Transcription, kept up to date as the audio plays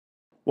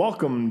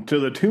Welcome to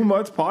the 2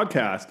 Mutts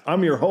Podcast.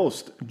 I'm your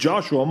host,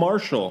 Joshua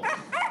Marshall.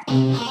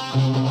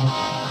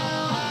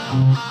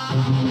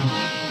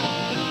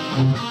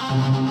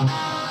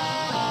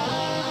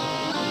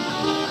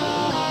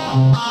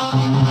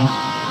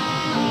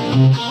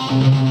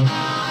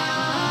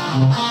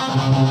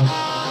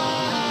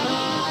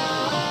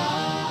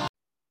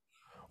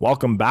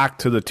 Welcome back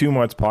to the 2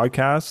 Mutts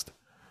Podcast.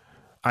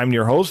 I'm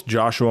your host,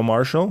 Joshua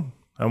Marshall.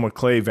 I'm with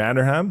Clay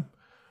Vanderham.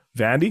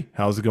 Vandy,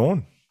 how's it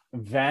going?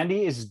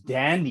 Vandy is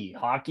dandy.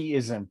 Hockey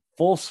is in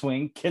full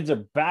swing. Kids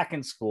are back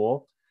in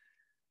school.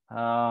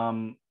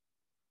 Season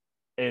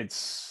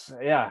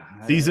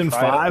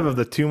 5 of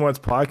the 2 Mutts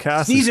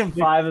Podcast. Season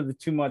 5 of the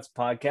 2 Mutts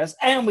Podcast.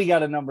 And we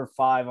got a number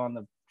 5 on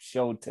the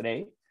show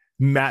today.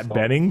 Matt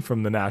Benning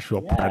from the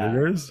Nashville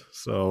Predators.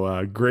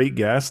 So great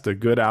guest, a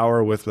good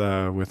hour with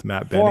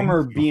Matt Benning.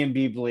 Former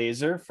B&B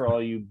Blazer for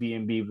all you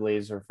B&B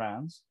Blazer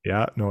fans.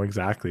 Yeah, no,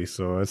 exactly.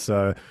 So it's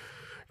a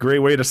great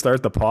way to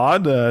start the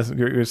pod. Great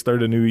way to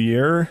start a new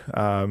year.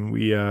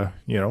 We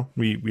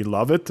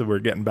love it. We're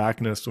getting back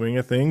into the swing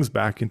of things,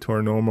 back into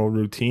our normal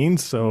routine.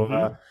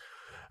 So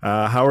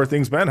how are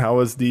things been? How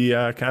was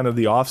the kind of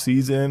the off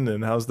season,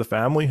 and how's the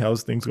family?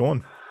 How's things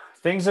going?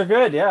 Things are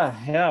good.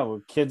 Yeah.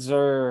 Kids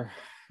are.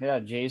 Yeah,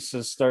 Jace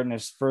is starting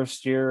his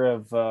first year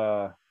of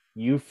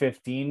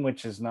U15,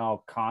 which is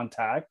now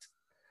contact.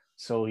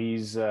 So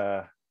he's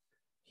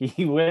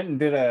he went and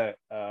did a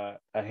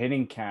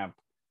hitting camp.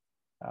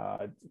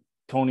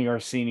 Tony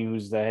Orsini,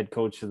 who's the head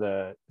coach of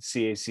the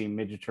CAC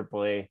Midget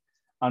AAA,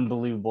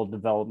 unbelievable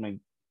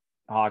development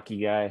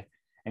hockey guy.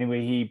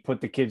 Anyway, he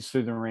put the kids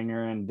through the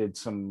ringer and did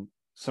some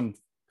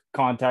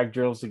contact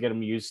drills to get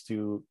them used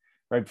to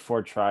right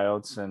before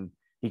tryouts. And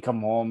he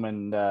come home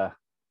and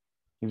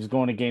he was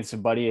going against a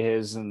buddy of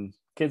his, and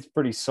kid's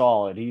pretty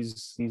solid.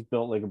 He's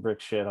built like a brick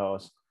shit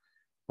house.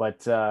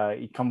 But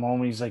he come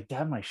home and he's like,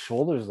 Dad, my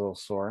shoulder's a little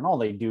sore. And all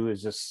they do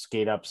is just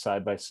skate up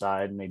side by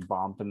side and they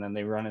bump and then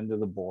they run into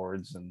the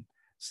boards and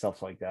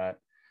stuff like that.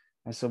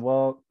 I said,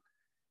 well,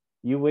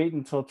 you wait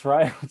until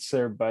tryouts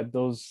there, bud.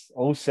 Those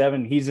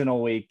 07, he's an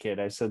 08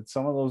 kid. I said,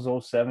 some of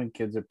those 07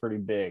 kids are pretty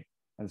big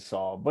and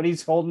solid. But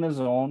he's holding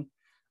his own.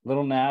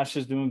 Little Nash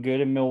is doing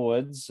good in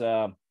Millwoods.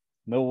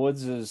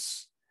 Millwoods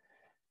is...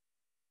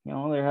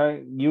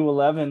 their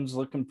U11's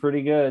looking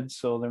pretty good,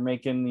 so they're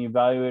making the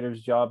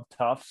evaluator's job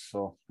tough.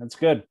 So it's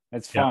good.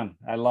 It's fun.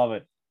 I love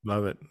it.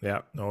 Love it.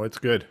 Yeah. No, it's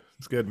good.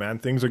 It's good, man.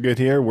 Things are good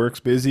here. Work's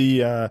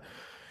busy.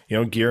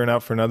 Gearing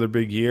up for another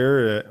big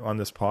year on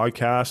this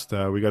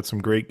podcast. We got some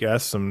great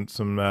guests, some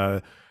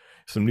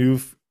new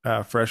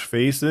fresh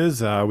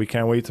faces. We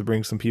can't wait to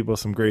bring some people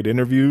some great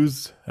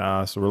interviews.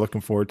 So we're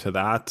looking forward to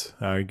that.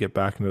 Get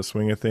back into the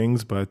swing of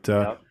things, but.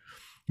 Yep.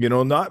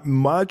 Not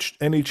much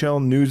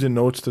NHL news and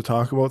notes to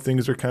talk about.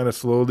 Things are kind of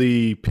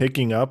slowly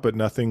picking up, but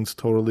nothing's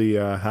totally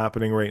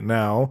happening right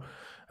now.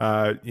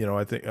 I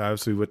think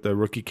obviously with the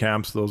rookie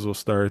camps, those will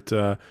start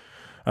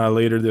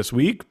later this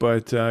week.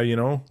 But,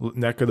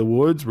 neck of the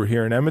woods, we're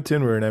here in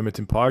Edmonton. We're an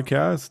Edmonton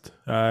podcast.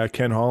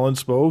 Ken Holland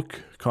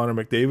spoke. Connor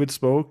McDavid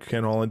spoke.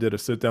 Ken Holland did a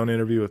sit-down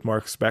interview with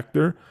Mark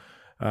Spector.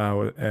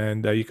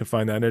 And you can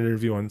find that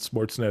interview on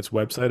Sportsnet's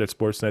website at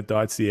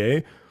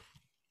sportsnet.ca.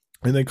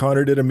 And then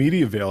Connor did a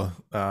media avail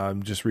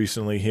just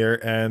recently here,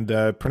 and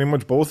pretty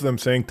much both of them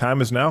saying time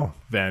is now,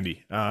 Vandy.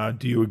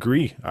 Do you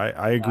agree?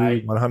 I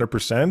agree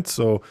 100%.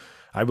 So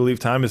I believe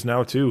time is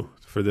now too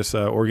for this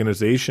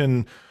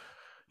organization.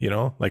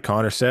 Like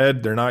Connor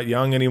said, they're not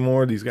young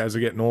anymore. These guys are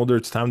getting older.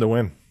 It's time to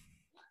win.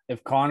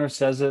 If Connor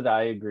says it,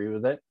 I agree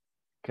with it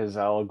because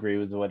I'll agree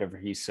with whatever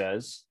he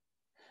says.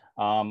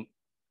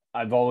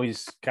 I've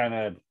always kind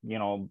of,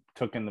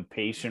 taken the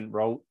patient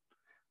route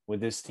with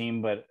this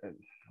team, but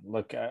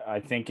look,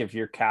 I think if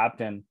your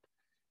captain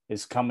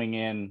is coming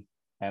in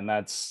and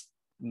that's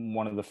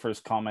one of the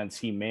first comments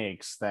he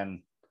makes,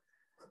 then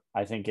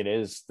I think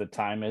the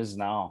time is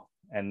now.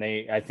 And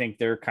I think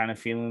they're kind of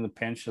feeling the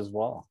pinch as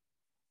well.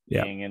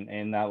 Yeah. Being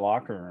in that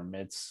locker room.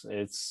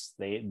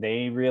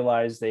 They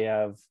realize they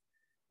have,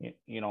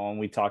 and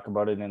we talk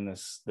about it in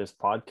this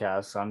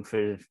podcast,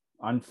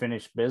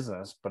 unfinished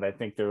business. But I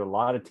think there are a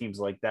lot of teams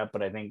like that.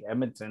 But I think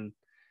Edmonton,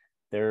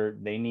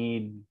 they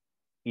need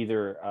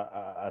either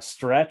a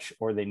stretch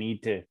or they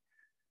need to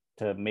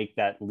make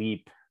that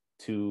leap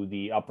to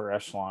the upper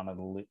echelon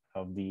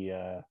of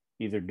the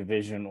either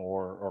division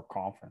or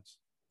conference.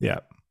 Yeah.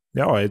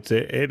 No, I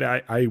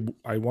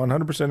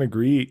 100%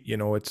 agree.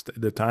 It's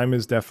the time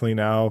is definitely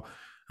now.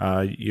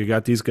 You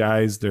got these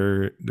guys,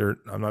 they're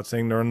I'm not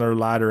saying they're on their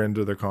latter end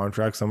of their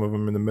contract, some of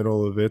them in the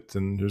middle of it,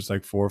 and there's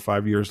like 4 or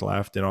 5 years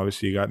left. And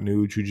obviously you got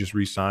Nuge, who just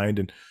re-signed,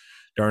 and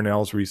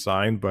Darnell's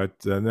re-signed, but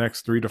the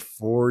next 3 to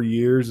 4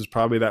 years is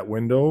probably that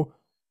window.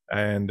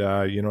 And,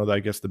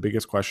 I guess the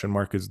biggest question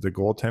mark is the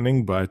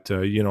goaltending, but,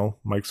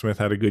 Mike Smith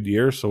had a good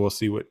year. So we'll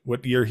see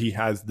what year he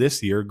has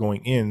this year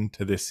going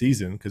into this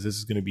season, because this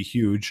is going to be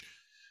huge.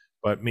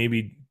 But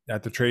maybe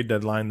at the trade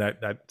deadline,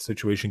 that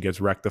situation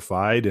gets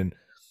rectified. And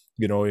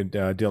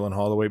Dylan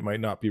Holloway might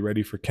not be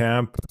ready for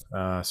camp.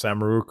 Sam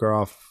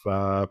Marukov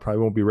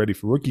probably won't be ready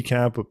for rookie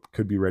camp, but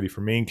could be ready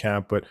for main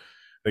camp. But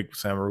I think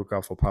Sam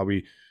Marukov will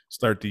probably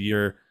start the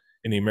year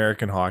in the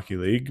American Hockey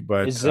League.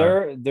 But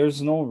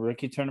There's no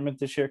rookie tournament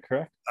this year,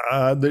 correct?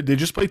 they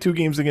just played 2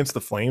 games against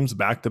the Flames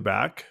back to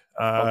back.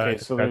 Okay,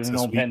 so That's there's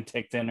this no week.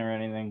 Penticton or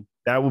anything.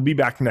 That will be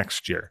back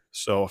next year.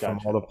 So from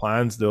Gotcha. all the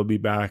plans, they'll be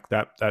back.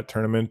 That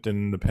tournament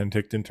and the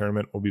Penticton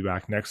tournament will be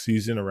back next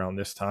season around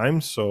this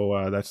time.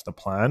 So that's the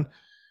plan.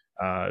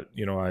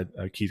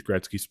 Keith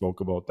Gretzky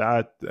spoke about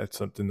that. That's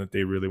something that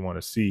they really want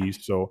to see.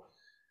 So,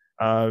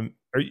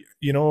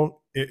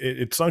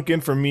 it sunk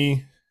in for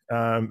me.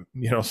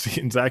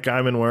 Seeing Zach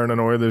Hyman wearing an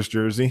Oilers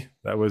jersey,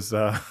 that was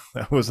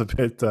a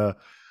bit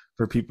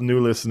for people, new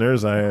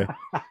listeners. I'll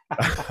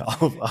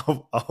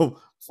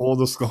full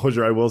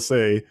disclosure, I will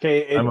say,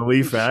 Okay, I'm a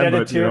Leaf fan, shed a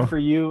but tear for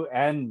you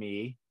and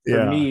me.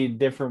 For me,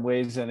 different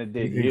ways than it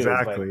did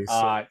exactly. you. But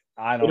So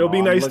I don't it'll know.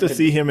 be nice to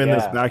see him in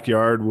this Yeah,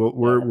 backyard.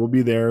 We'll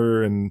be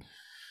there and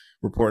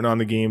reporting on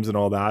the games and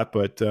all that.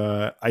 But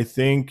I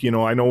think,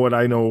 I know what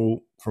I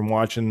know from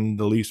watching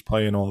the Leafs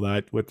play and all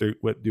that, what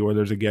the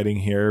Oilers are getting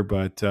here.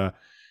 But,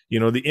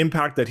 the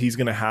impact that he's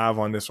going to have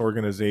on this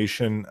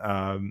organization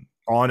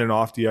on and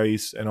off the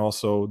ice, and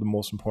also, the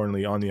most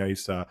importantly, on the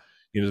ice,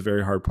 he's a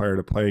very hard player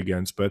to play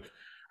against. But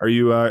are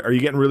you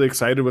getting really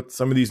excited with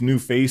some of these new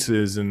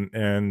faces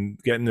and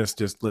getting this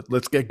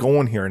let's get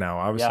going here now?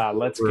 Obviously, yeah.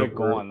 Let's get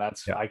going.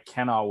 I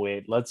cannot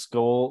wait. Let's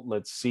go.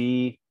 Let's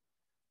see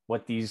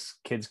what these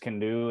kids can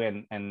do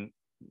and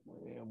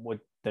what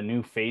the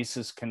new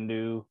faces can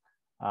do.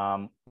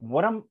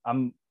 What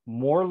I'm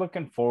more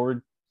looking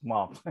forward,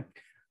 well,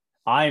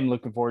 I'm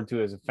looking forward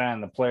to as a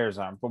fan, the players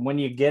aren't, but when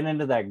you get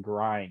into that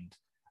grind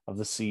of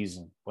the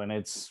season, when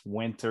it's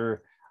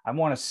winter, I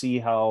want to see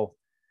how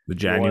the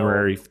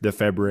January, the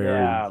February.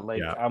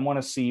 I want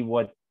to see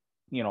what,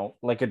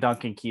 like a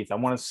Duncan Keith, I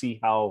want to see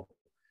how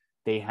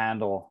they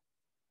handle,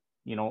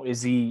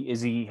 is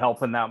he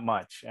helping that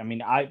much? I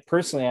mean, I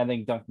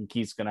think Duncan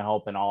Keith's going to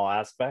help in all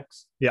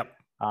aspects. Yep.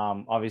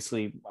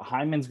 Obviously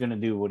Hyman's going to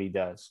do what he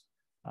does.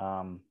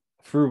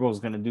 Frugal's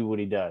going to do what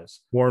he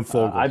does. Warren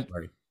Foegele,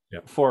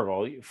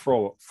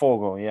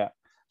 Foegele, yeah.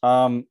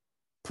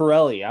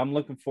 Pirelli, I'm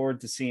looking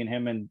forward to seeing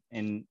him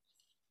in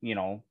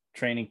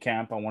training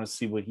camp. I want to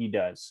see what he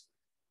does.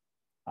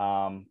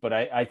 But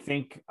I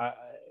think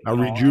a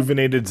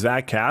rejuvenated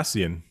Zach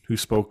Kassian, who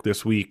spoke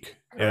this week,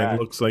 correct. And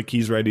it looks like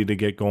he's ready to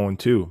get going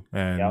too,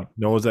 and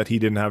knows that he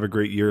didn't have a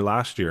great year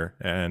last year.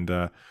 And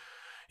I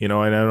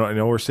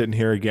know we're sitting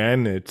here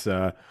again. It's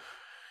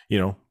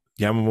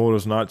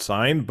Yamamoto's not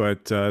signed,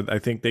 but I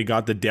think they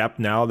got the depth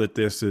now that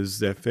this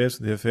is, if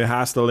it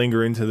has to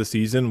linger into the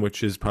season,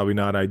 which is probably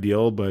not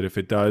ideal, but if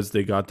it does,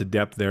 they got the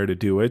depth there to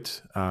do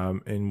it.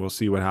 And we'll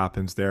see what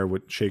happens there,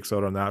 what shakes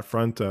out on that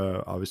front.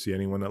 Obviously,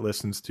 anyone that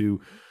listens to,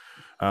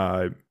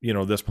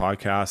 this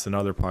podcast and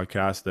other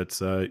podcasts that's,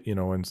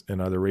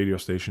 in other radio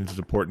stations, it's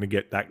important to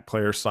get that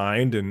player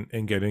signed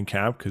and get in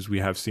camp, because we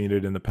have seen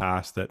it in the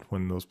past that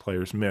when those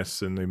players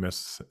miss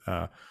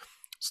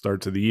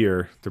starts of the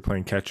year, they're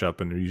playing catch up,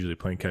 and they're usually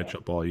playing catch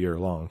up all year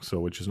long. So,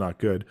 which is not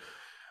good.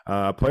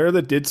 A player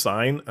that did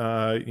sign,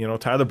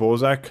 Tyler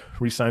Bozak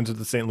re-signs with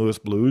the St. Louis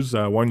Blues,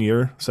 1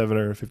 year,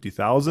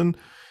 $750,000.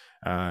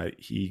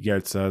 He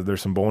gets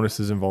there's some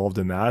bonuses involved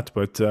in that,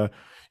 but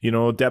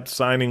depth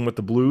signing with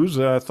the Blues.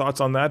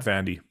 Thoughts on that,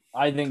 Vandy?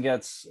 I think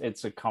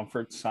it's a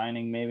comfort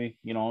signing, maybe.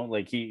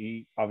 Like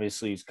he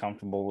obviously he's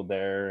comfortable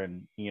there,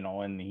 and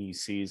and he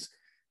sees.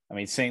 I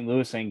mean, St.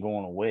 Louis ain't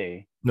going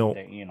away. No,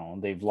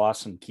 they've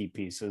lost some key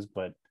pieces,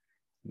 but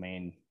I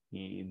mean,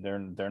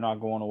 they're not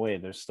going away.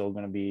 They're still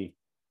going to be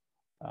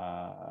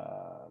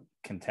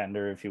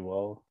contender, if you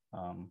will.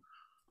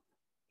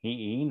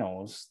 He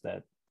knows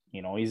that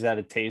he's had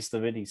a taste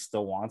of it. He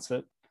still wants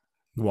it.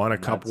 Won a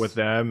cup with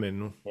them,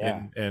 and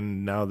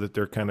now that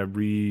they're kind of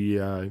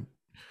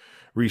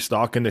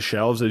restocking the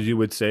shelves, as you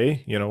would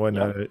say,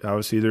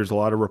 obviously there's a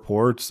lot of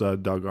reports.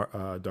 Doug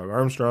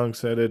Armstrong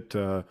said it.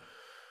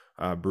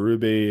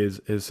 Berube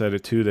has said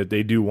it too, that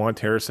they do want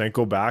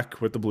Tarasenko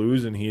back with the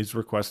Blues, and he's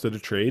requested a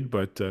trade,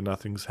 but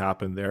nothing's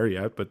happened there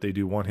yet. But they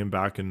do want him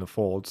back in the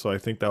fold, so I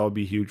think that would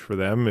be huge for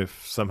them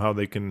if somehow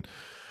they can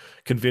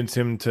convince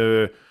him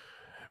to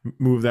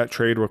move that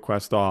trade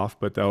request off.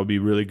 But that would be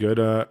really good.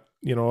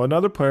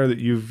 Another player that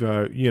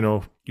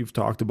you've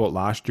talked about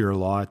last year a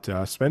lot,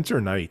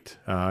 Spencer Knight.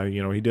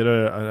 He did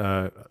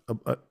an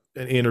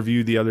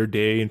interview the other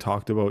day and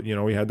talked about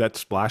he had that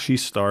splashy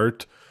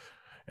start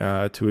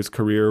to his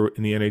career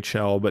in the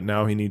NHL, but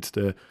now he needs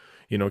to,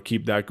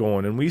 keep that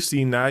going. And we've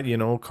seen that,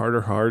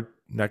 Carter Hart,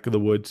 neck of the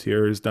woods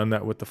here, has done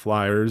that with the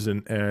Flyers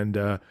and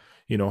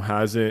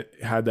hasn't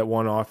had that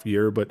one-off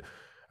year. But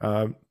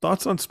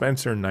thoughts on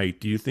Spencer Knight?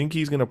 Do you think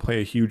he's going to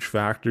play a huge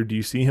factor? Do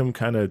you see him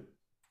kind of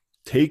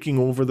taking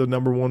over the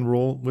number one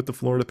role with the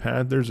Florida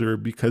Panthers, or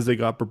because they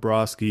got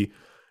Bobrovsky,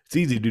 it's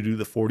easy to do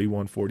the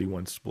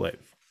 41-41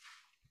 split?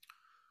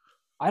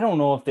 I don't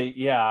know if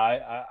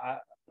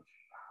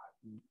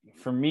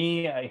for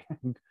me,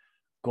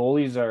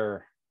 goalies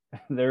are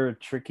they're a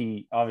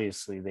tricky,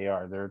 obviously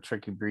they're a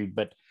tricky breed,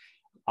 but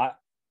I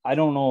I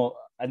don't know.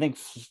 I think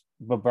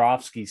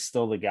Bobrovsky's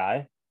still the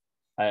guy.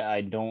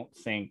 I don't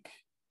think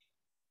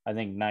I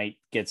think Knight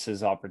gets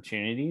his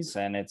opportunities,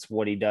 and it's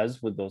what he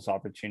does with those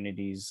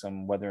opportunities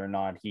and whether or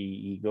not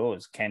he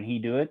goes. Can he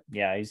do it?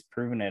 Yeah, he's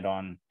proven it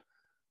on,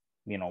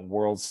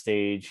 world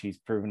stage. He's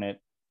proven it,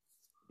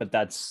 but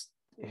that's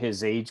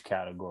his age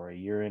category.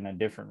 You're in a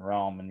different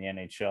realm in the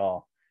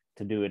NHL.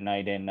 To do it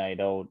night in,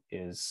 night out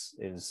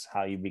is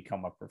how you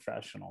become a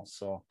professional.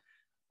 So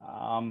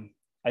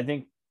I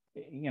think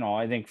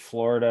I think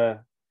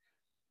Florida,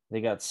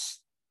 they got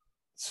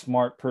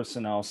smart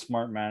personnel,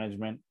 smart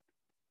management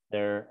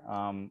there.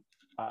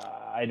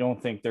 I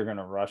don't think they're going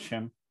to rush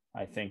him.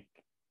 I think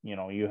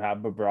you have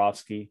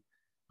Bobrovsky.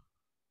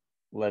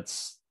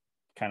 Let's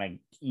kind of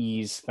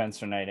ease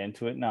Spencer Knight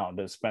into it. Now,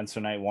 does Spencer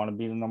Knight want to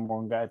be the number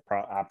one guy?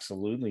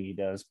 Absolutely, he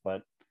does.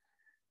 But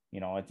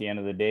at the end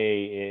of the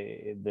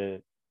day,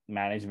 the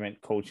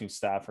management, coaching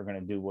staff are going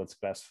to do what's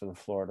best for the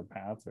Florida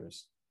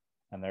Panthers,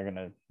 and they're going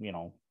to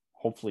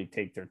hopefully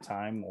take their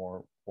time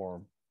or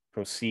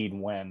proceed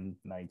when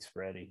Knight's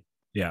ready.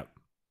 Yeah.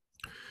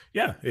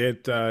 Yeah,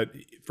 it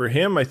for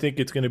him, I think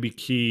it's going to be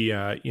key.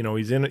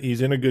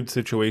 He's in a good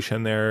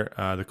situation there.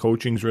 The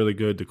coaching's really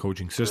good. The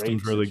coaching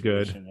system's really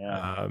good.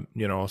 Yeah.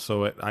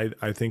 So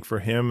I think for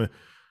him,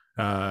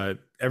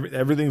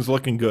 everything's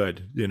looking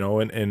good.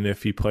 And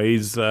if he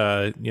plays,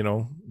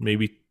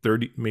 maybe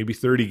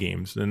 30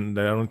 games, then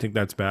I don't think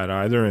that's bad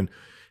either. And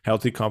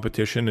healthy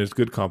competition is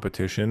good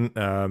competition.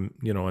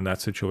 In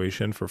that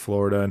situation for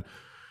Florida, and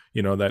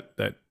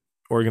that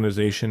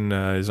organization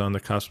is on the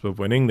cusp of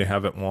winning. They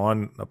haven't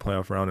won a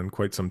playoff round in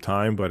quite some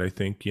time, but I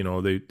think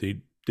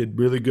they did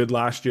really good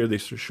last year. They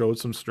showed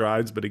some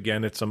strides, but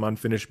again, it's some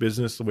unfinished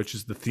business, which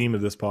is the theme of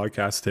this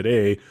podcast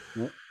today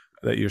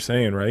that you're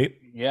saying, right?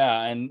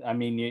 Yeah, and I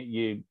mean,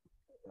 you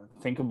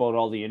think about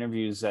all the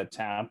interviews that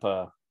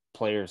Tampa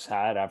players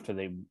had after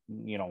they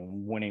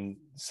winning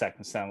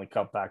second Stanley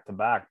Cup back to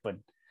back, but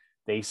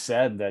they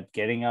said that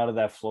getting out of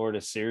that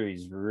Florida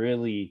series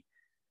really,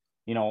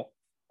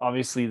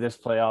 obviously this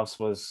playoffs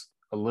was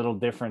a little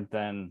different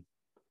than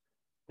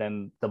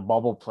the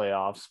bubble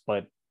playoffs,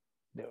 but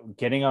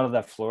getting out of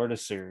that Florida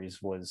series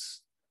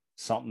was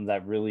something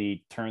that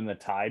really turned the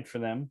tide for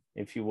them,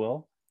 if you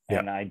will. Yeah.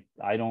 And I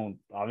don't,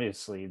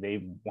 obviously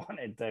they won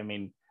it. I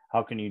mean,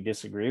 how can you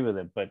disagree with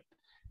it? But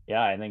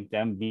yeah, I think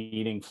them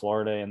beating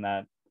Florida in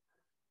that,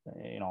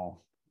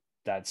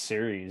 that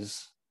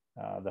series,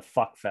 the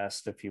fuck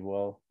fest, if you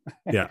will.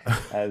 Yeah.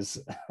 as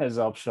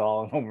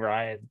Upshaw and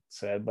O'Brien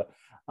said. But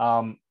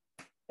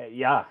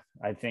yeah,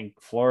 I think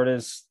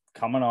Florida's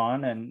coming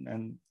on,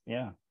 and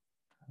yeah,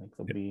 I think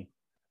they'll be.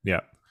 Yeah.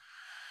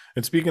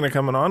 And speaking of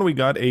coming on, we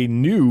got a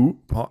new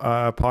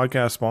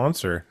podcast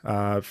sponsor.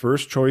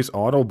 First Choice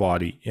Auto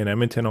Body in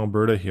Edmonton,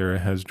 Alberta here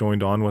has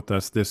joined on with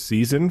us this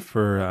season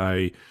for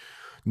a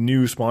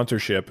new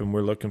sponsorship, and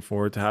we're looking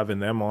forward to having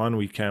them on.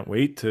 We can't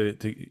wait to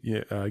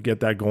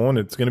get that going.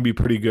 It's going to be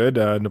pretty good.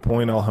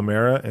 Napoleon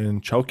Alhamera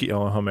and Chalky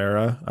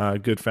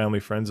Alhamera, good family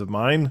friends of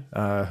mine,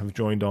 have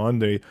joined on.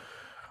 They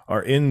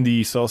are in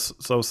the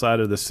south side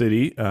of the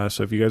city.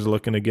 So if you guys are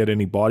looking to get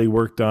any body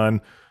work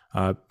done,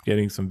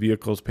 getting some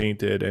vehicles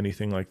painted,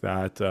 anything like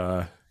that,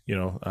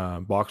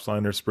 box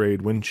liner sprayed,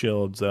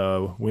 windshields,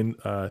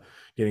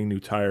 getting new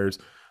tires,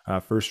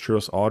 First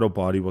Choice Auto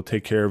Body will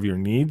take care of your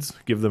needs.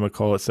 Give them a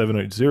call at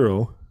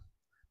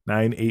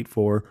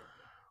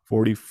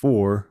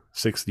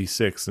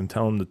 780-984-4466 and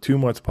tell them the Too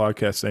Much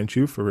Podcast sent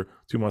you for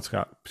Too Much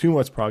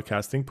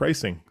Podcasting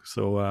pricing.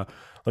 So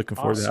looking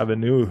forward to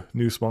having a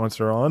new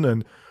sponsor on.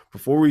 And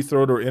before we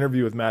throw to our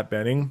interview with Matt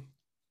Benning,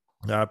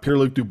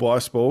 Pierre-Luc Dubois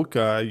spoke.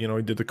 He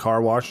did the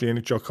car wash. The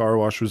NHL car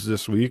wash was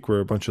this week, where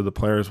a bunch of the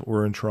players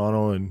were in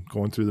Toronto and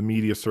going through the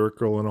media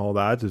circle and all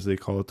that, as they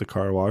call it, the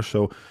car wash.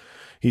 So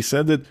he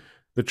said that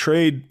the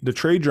trade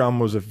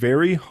drama was a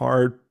very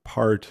hard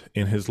part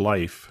in his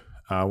life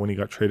when he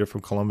got traded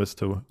from Columbus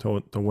to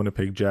the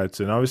Winnipeg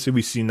Jets. And obviously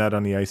we've seen that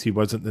on the ice. He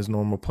wasn't this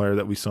normal player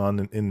that we saw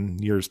in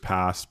years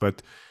past.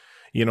 But,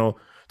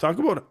 talk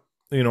about,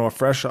 an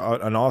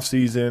off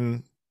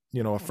season,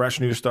 a fresh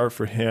new start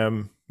for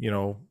him,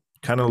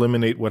 kind of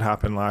eliminate what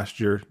happened last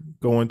year,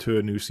 go into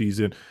a new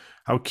season.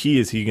 How key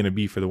is he going to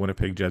be for the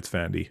Winnipeg Jets,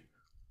 Fandy?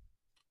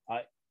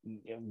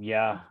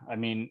 Yeah, I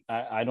mean,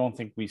 I don't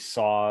think we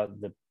saw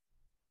the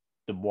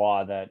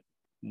Dubois that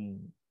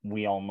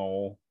we all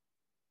know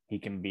he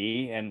can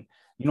be. And,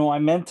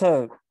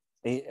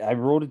 I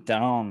wrote it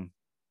down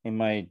in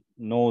my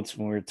notes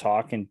when we were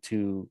talking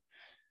to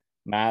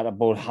Matt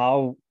about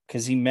how,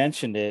 because he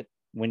mentioned it,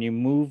 when you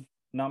move,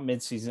 not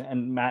midseason,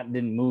 and Matt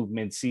didn't move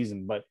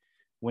midseason, but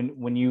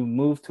when you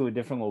move to a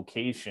different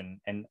location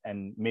and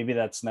maybe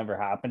that's never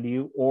happened to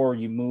you, or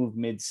you move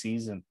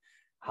mid-season,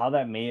 how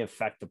that may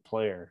affect a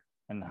player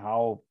and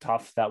how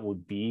tough that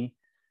would be,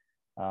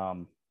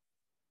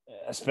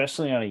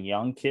 especially on a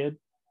young kid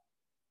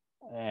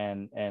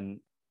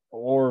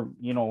or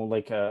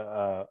like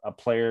a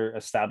player,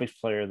 established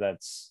player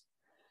that's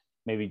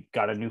maybe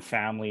got a new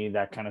family,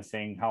 that kind of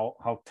thing,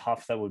 how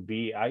tough that would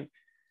be.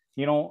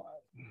 You know,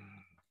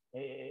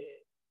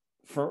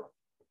 for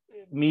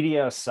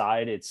media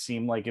aside, it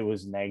seemed like it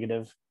was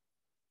negative.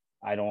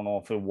 I don't know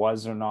if it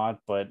was or not,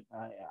 but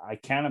I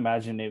can't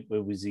imagine it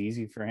was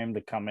easy for him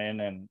to come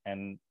in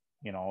and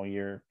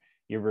you're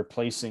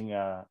replacing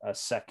a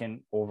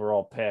second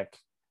overall pick,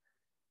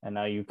 and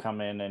now you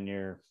come in and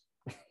you're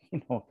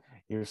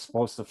you're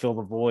supposed to fill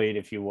the void,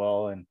 if you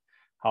will, and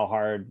how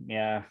hard.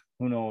 Yeah,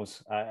 who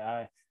knows?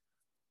 I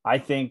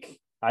think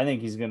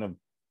he's gonna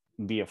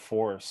be a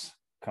force.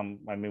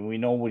 I mean, we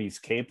know what he's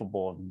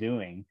capable of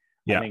doing.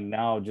 Yeah. I think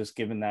now, just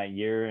given that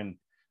year, and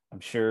I'm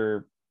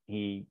sure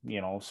he,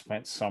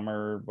 spent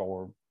summer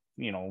or,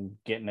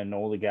 getting to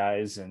know the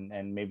guys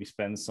and maybe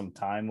spend some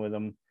time with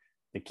them,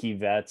 the key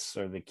vets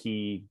or the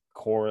key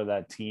core of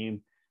that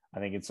team. I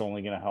think it's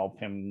only going to help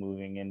him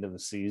moving into the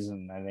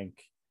season. I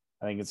think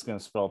it's going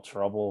to spell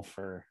trouble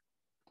for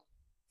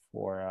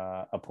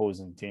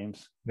opposing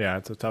teams. Yeah,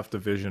 it's a tough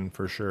division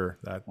for sure.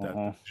 That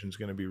division is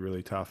going to be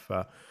really tough.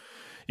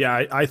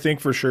 Yeah, I think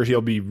for sure he'll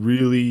be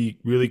really,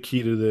 really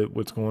key to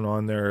what's going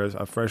on there as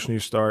a fresh new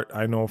start.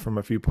 I know from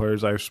a few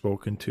players I've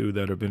spoken to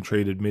that have been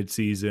traded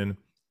mid-season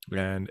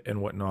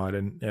and whatnot,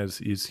 and as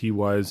he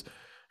was,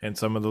 and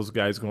some of those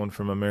guys going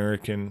from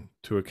American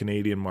to a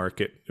Canadian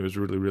market, it was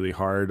really, really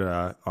hard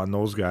on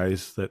those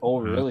guys.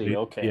 Oh, really?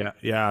 Okay.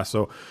 Yeah.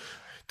 So,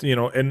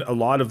 and a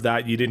lot of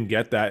that, you didn't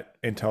get that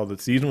until the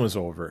season was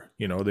over.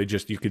 You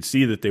could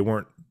see that they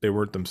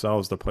weren't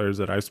themselves, the players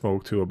that I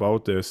spoke to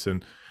about this,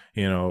 and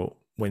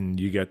when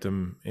you get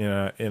them in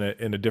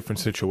a different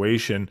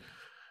situation,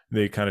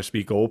 they kind of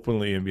speak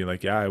openly and be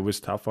like, yeah, it was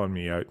tough on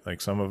me.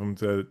 Like some of them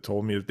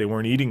told me that they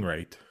weren't eating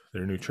right.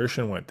 Their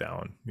nutrition went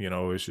down. It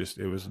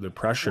was the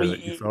pressure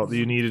that you felt that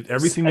you needed.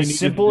 Everything as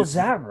simple as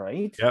that,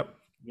 right? Yep.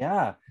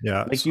 Yeah.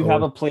 Yeah. Like you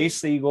have a place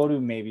that you go to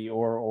maybe,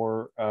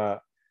 or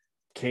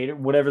cater,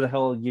 whatever the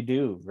hell you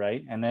do,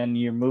 right? And then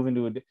you're moving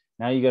to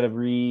now you got to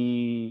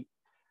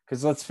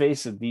because let's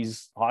face it,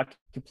 these hockey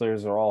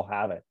players are all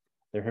habit.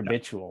 They're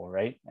habitual,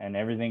 right? And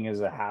everything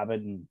is a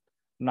habit, and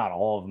not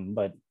all of them,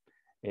 but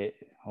it'd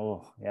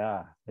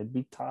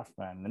be tough,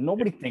 man. And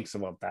nobody thinks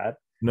about that.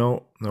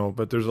 No,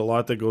 but there's a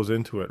lot that goes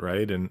into it,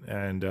 right?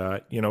 And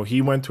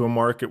he went to a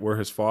market where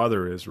his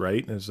father is,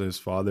 right? As his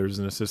father is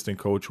an assistant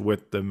coach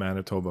with the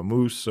Manitoba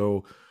Moose.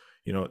 So,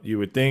 you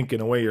would think in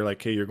a way you're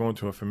like, hey, you're going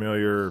to a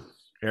familiar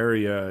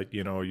area,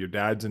 your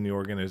dad's in the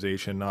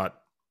organization,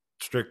 not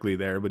strictly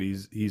there, but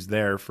he's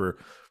there for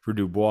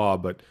Dubois.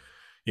 But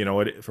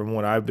from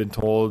what I've been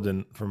told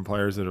and from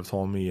players that have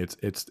told me,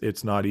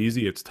 it's not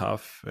easy. It's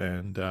tough.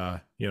 And,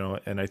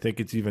 and I think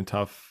it's even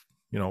tough,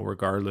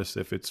 regardless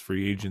if it's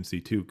free agency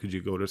too, because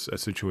you go to a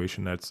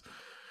situation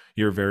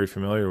you're very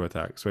familiar with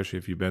that, especially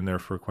if you've been there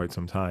for quite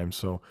some time.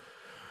 So,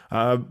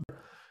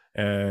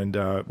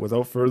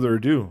 without further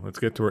ado, let's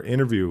get to our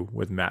interview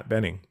with Matt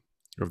Benning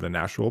of the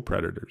Nashville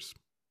Predators.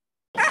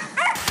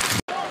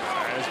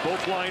 As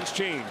both lines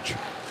change,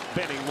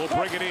 Benning will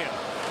bring it in.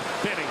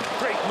 Benning,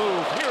 great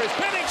move. Here is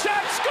Benning,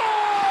 shot,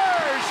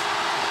 scores!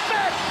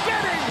 Matt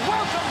Benning,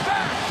 welcome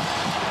back!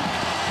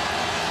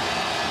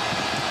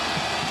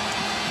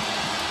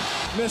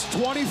 Missed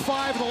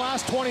 25 of the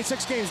last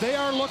 26 games. They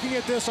are looking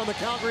at this on the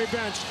Calgary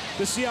bench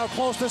to see how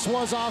close this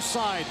was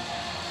offside.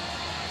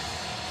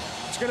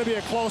 It's going to be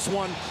a close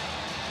one.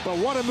 But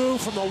what a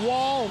move from the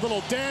wall. A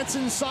little dance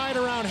inside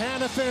around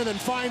Hanifin, and then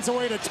finds a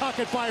way to tuck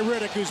it by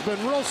Riddick, who's been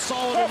real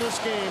solid in this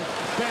game.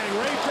 Bang,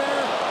 right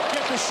there.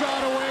 Get the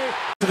shot away.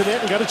 To the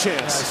net and got a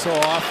chance. Yeah, so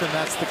often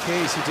that's the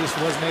case. He just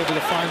wasn't able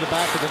to find the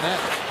back of the net.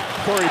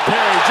 Corey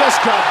Perry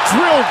just got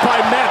drilled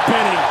by Matt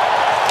Benning.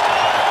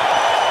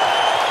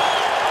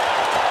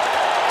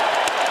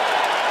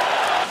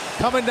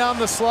 Coming down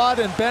the slot,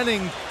 and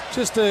Benning,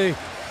 just a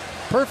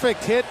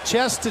perfect hit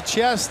chest to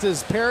chest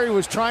as Perry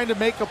was trying to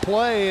make a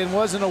play and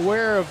wasn't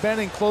aware of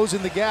Benning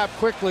closing the gap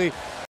quickly.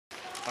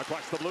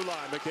 Across the blue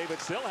line, McDavid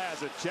still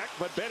has it checked,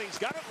 but Benning's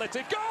got it, lets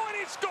it go, and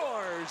he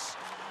scores!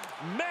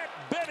 Matt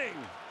Benning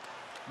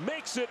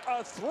makes it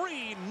a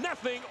 3-0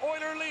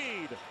 Oiler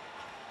lead.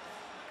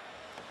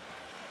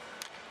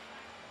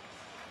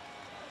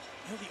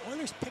 The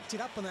Oilers picked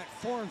it up on that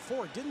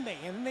 4-on-4, didn't they?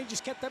 And then they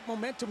just kept that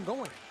momentum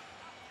going.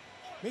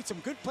 Made some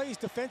good plays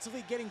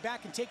defensively, getting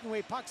back and taking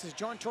away pucks as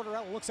John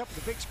Tortorella looks up at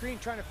the big screen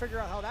trying to figure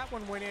out how that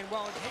one went in.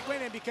 Well, it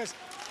went in because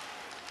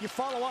you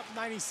follow up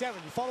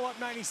 97. You follow up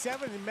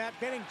 97, and Matt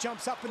Benning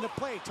jumps up in the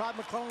play. Todd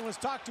McClellan has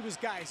talked to his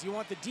guys. You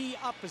want the D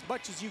up as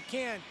much as you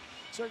can.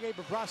 Sergei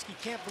Bobrovsky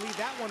can't believe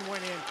that one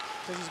went in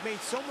because he's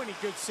made so many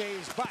good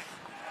saves. But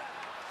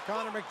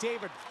Connor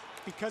McDavid,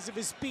 because of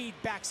his speed,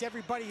 backs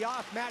everybody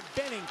off. Matt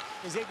Benning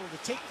is able to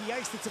take the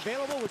ice that's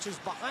available, which is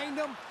behind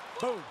him.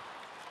 Boom.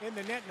 In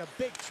the net, and a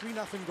big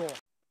 3-0 goal.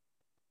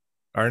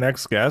 Our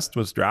next guest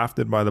was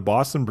drafted by the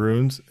Boston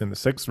Bruins in the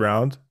 6th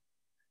round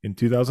in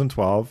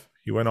 2012.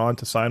 He went on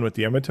to sign with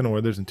the Edmonton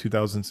Oilers in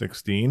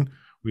 2016.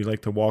 We'd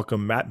like to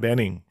welcome Matt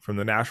Benning from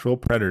the Nashville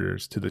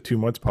Predators to the 2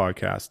 Months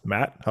podcast.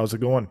 Matt, how's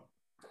it going?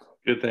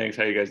 Good, thanks.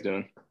 How you guys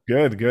doing?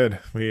 Good, good.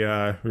 We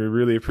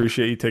really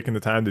appreciate you taking the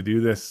time to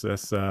do this.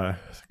 This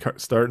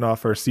starting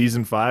off our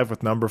season 5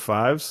 with number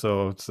 5,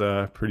 so it's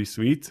pretty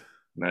sweet.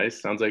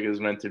 Nice. Sounds like it was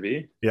meant to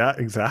be. Yeah,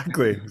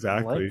 exactly, I like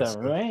exactly. that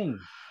ring.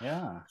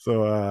 Yeah.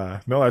 So,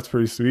 no, that's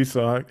pretty sweet.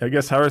 So, I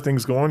guess how are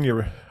things going?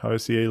 You're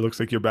obviously, it looks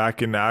like you're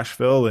back in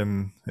Nashville,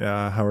 and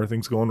how are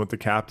things going with the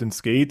captain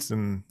skates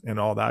and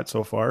all that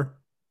so far?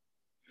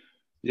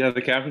 Yeah,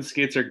 the captain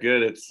skates are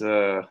good. It's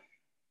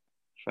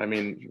I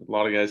mean, a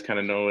lot of guys kind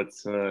of know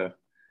it's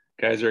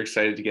guys are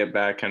excited to get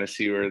back, kind of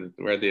see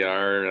where they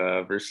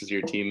are versus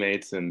your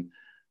teammates, and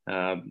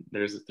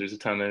there's a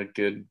ton of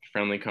good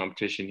friendly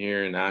competition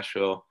here in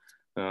Nashville.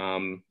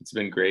 It's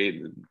been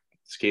great.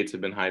 Skates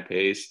have been high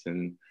paced,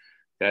 and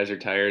guys are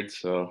tired,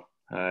 so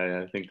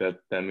I think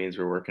that means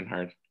we're working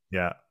hard.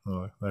 Yeah,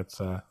 oh,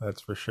 that's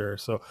for sure.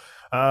 So,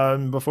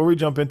 before we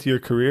jump into your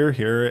career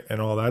here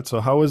and all that, so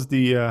how was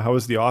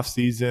the off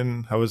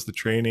season? How was the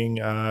training?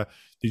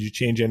 Did you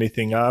change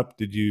anything up?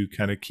 Did you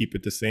kind of keep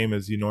it the same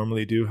as you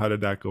normally do? How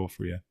did that go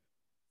for you?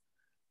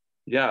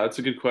 Yeah, that's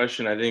a good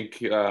question. I think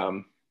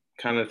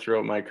kind of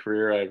throughout my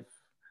career, I've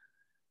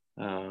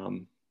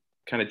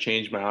kind of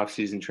changed my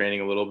off-season training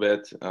a little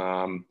bit.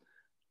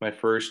 My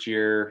first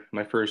year,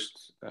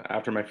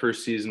 after my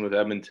first season with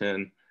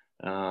Edmonton,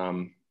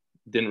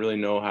 didn't really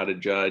know how to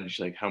judge,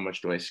 like, how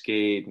much do I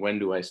skate? When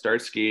do I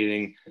start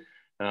skating?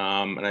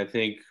 And I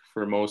think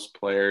for most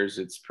players,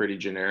 it's pretty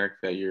generic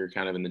that you're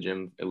kind of in the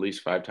gym at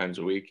least 5 times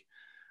a week.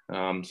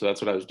 So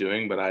that's what I was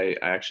doing, but I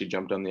actually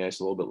jumped on the ice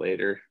a little bit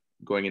later,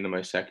 going into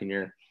my second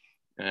year.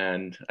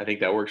 And I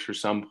think that works for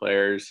some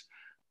players,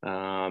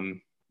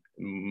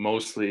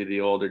 mostly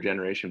the older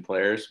generation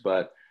players.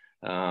 But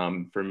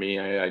for me,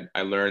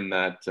 I learned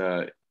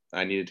that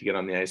I needed to get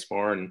on the ice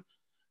more, and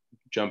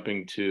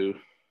jumping to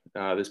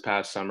this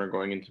past summer,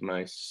 going into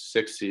my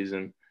 6th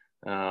season,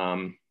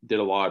 did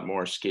a lot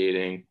more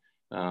skating.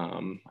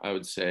 I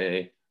would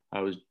say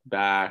I was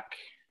back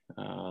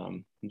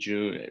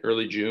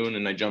early June,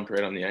 and I jumped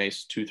right on the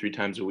ice 2-3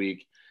 times a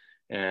week.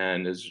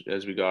 And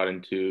as we got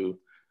into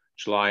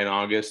July and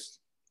August,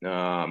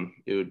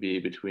 it would be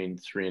between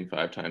 3 and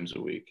 5 times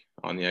a week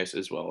on the ice,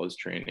 as well as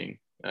training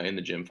in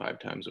the gym 5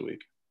 times a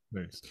week.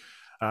 Nice.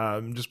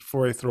 Just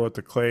before I throw it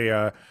to Clay,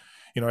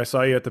 I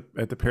saw you at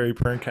the Perry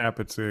Pern camp.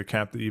 It's a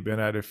camp that you've been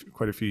at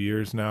quite a few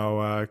years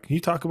now. Can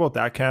you talk about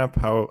that camp?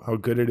 How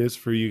good it is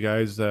for you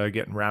guys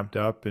getting ramped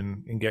up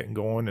and getting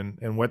going,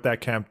 and what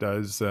that camp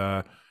does?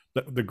 The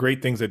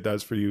great things it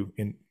does for you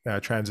in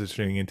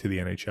transitioning into the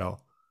NHL.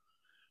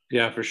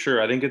 Yeah, for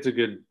sure. I think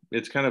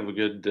it's kind of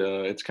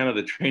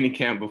the training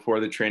camp before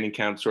the training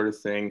camp sort of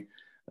thing.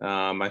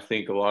 I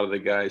think a lot of the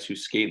guys who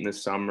skate in the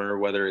summer,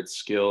 whether it's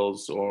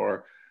skills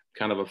or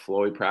kind of a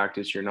flowy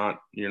practice, you're not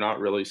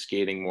really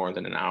skating more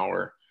than an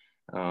hour.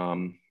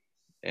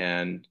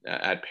 And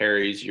at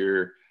Perry's,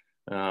 you're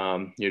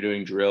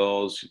doing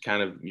drills,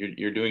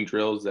 you're doing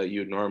drills that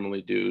you'd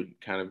normally do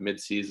kind of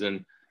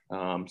mid-season,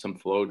 some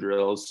flow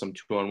drills, some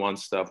 2-on-1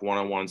 stuff,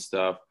 1-on-1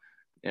 stuff.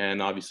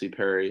 And obviously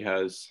Perry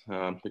has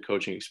the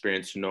coaching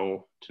experience to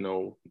know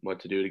what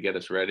to do to get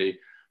us ready.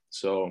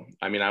 So,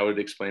 I mean, I would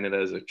explain it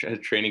as a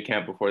training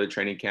camp before the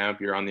training camp.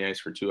 You're on the ice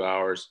for 2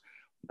 hours,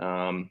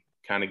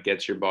 kind of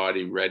gets your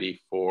body ready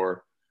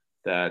for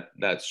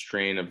that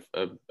strain of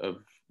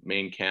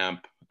main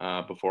camp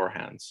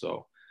beforehand.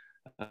 So,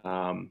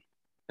 and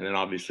then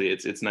obviously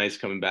it's nice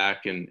coming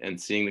back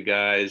and seeing the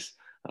guys.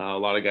 A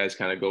lot of guys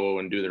kind of go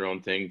and do their own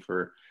thing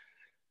for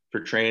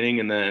training,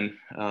 and then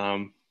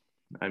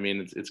I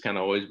mean, it's kind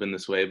of always been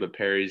this way, but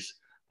Perry's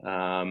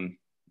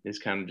has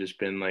kind of just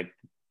been like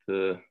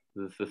the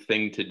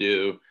thing to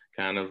do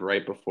kind of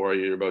right before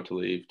you're about to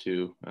leave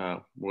to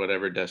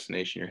whatever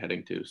destination you're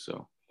heading to.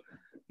 So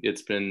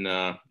it's been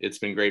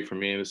great for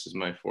me. This is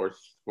my fourth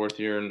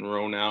year in a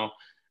row now.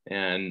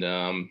 And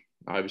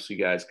obviously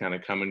guys kind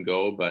of come and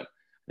go, but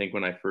I think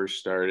when I first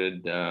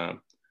started,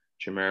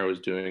 Chimera was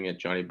doing it,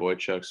 Johnny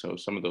Boychuk, so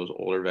some of those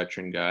older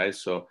veteran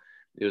guys. So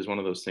it was one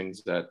of those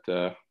things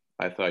that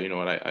I thought, you know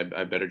what,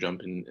 I better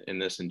jump in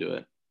this and do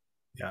it.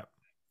 Yeah.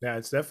 Yeah,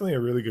 it's definitely a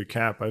really good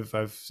camp.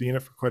 I've seen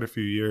it for quite a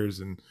few years,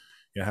 and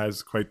it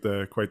has quite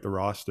the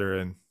roster.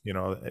 And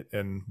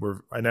and we're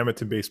an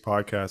Edmonton-based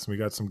podcast, and we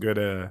got some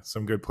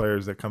good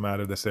players that come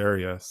out of this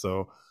area.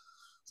 So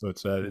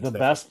it's the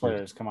best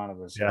players come out of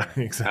this. Yeah,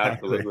 area. exactly.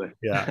 Absolutely.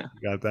 Yeah,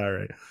 got that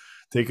right.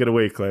 Take it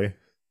away, Clay.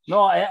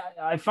 No,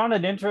 I found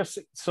it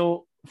interesting.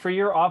 So for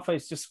your off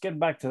ice, just getting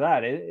back to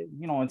that,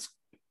 it's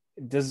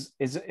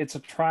a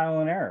trial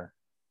and error.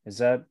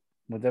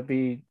 Would that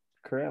be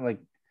correct?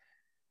 Like,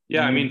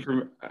 yeah, I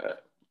mean,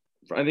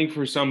 I think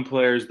for some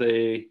players,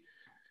 they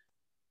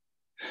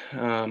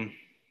kind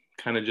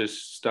of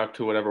just stuck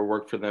to whatever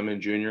worked for them in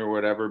junior or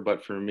whatever.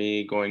 But for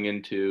me, going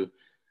into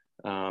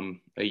a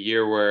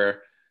year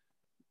where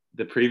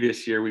the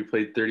previous year we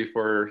played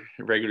 34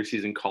 regular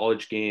season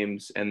college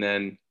games, and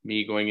then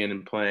me going in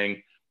and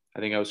playing, I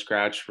think I was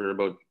scratched for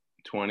about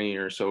 20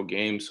 or so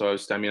games. So I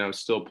was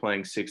still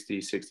playing 60,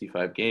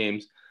 65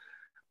 games.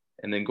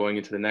 and then going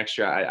into the next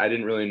year, I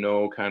didn't really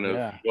know kind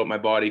of what my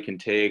body can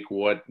take,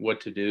 what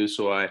to do.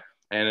 So I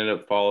ended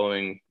up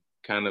following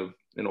kind of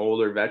an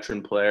older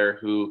veteran player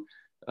who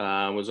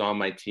was on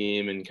my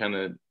team and kind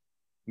of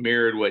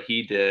mirrored what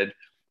he did.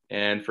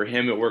 And for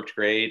him, it worked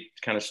great,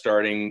 kind of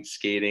starting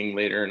skating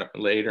later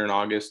in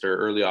August or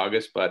early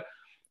August. But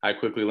I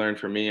quickly learned,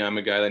 for me, I'm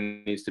a guy that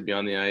needs to be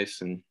on the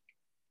ice. And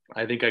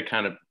I think I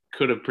kind of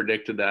could have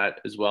predicted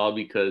that as well,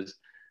 because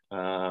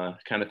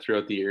kind of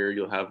throughout the year,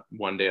 you'll have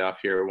one day off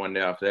here or one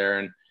day off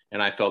there.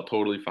 And I felt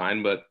totally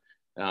fine. But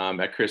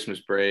at Christmas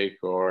break,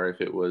 or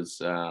if it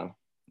was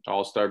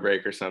All-Star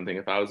break or something,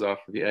 if I was off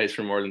the ice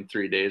for more than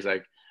 3 days,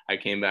 I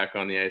came back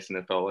on the ice and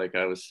it felt like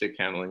I was stick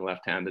handling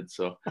left-handed.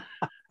 So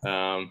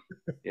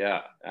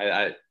yeah,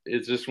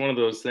 it's just one of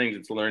those things.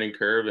 It's a learning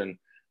curve. And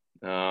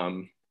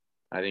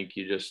I think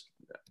you just,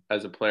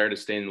 as a player, to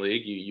stay in the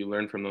league, you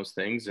learn from those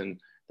things, and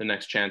the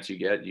next chance you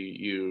get,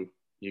 you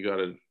got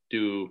to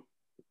do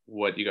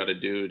what you got to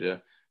do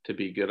to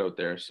be good out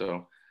there.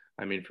 So,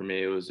 I mean, for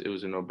me, it was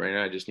a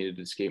no-brainer. I just needed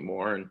to skate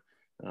more.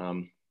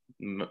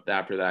 And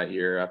after that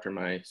year, after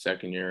my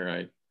second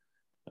year,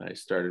 I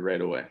started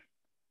right away.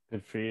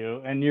 Good for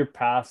you. And your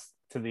path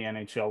to the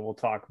NHL, we'll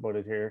talk about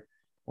it here.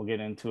 We'll get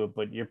into it,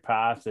 but your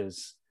path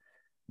is,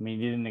 I mean,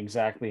 you didn't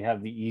exactly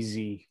have the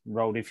easy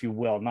road, if you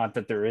will. Not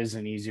that there is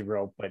an easy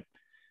road, but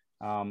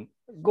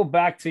go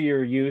back to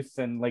your youth.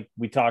 And like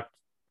we talked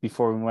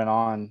before we went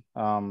on,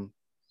 we're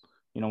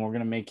going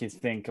to make you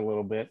think a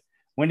little bit.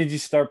 When did you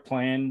start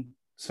playing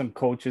some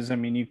coaches? I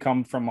mean, you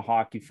come from a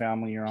hockey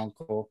family, your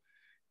uncle,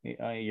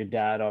 your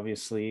dad,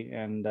 obviously,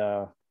 and,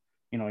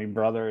 your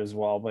brother as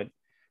well. But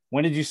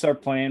when did you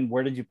start playing?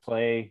 Where did you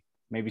play?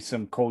 Maybe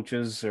some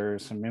coaches or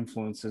some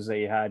influences that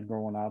you had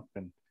growing up.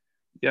 And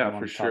yeah,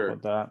 for sure.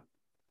 About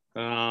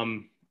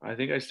that. I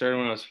think I started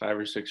when I was 5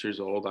 or 6 years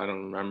old. I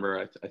don't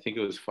remember. I think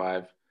it was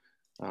 5,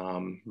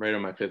 right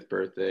on my 5th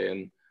birthday.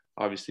 And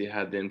obviously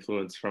had the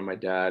influence from my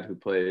dad, who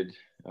played,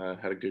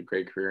 had a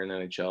great career in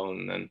NHL.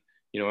 And then,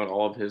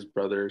 all of his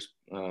brothers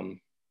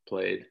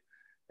played.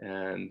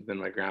 And then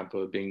my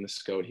grandpa, being the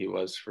scout he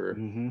was for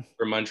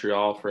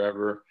Montreal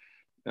forever.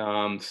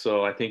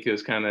 So I think it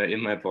was kind of in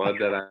my blood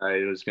that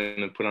I was going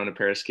to put on a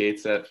pair of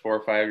skates at 4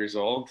 or 5 years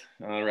old,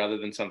 rather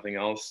than something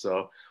else.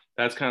 So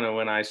that's kind of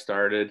when I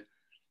started.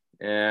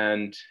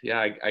 And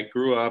yeah, I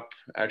grew up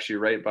actually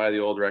right by the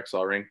old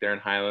Rexall rink there in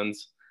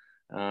Highlands.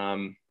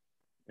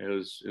 It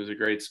was a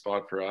great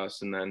spot for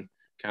us. And then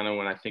kind of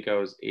when I think I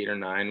was 8 or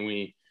 9,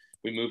 we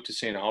moved to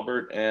St.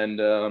 Albert,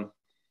 and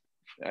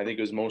I think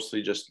it was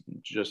mostly just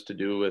to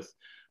do with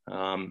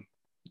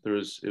it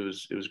was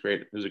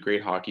great. It was a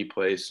great hockey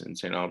place in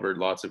St. Albert.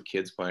 Lots of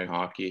kids playing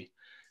hockey,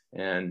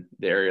 and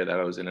the area that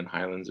I was in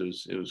Highlands,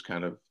 it was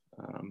kind of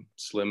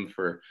slim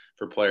for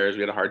players.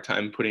 We had a hard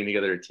time putting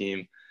together a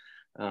team.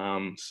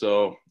 That'd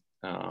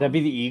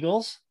be the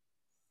Eagles.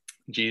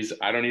 Geez,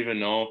 I don't even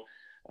know.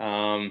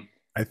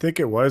 I think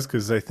it was,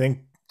 because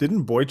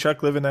didn't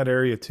Boychuk live in that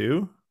area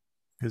too?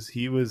 Because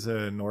he was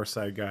a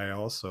Northside guy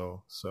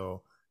also.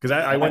 So. Because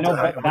I went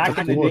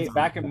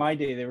back in my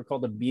day, they were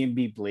called the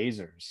B&B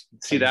Blazers.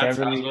 See, that's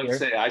what I was about to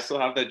say. I still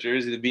have that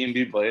jersey, the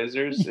B&B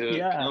Blazers. It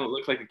kind of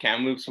looked like a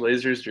Kamloops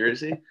Blazers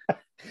jersey.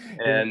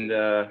 And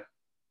I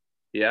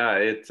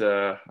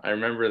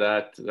remember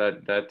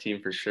that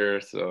team for sure.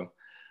 So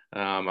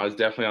I was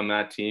definitely on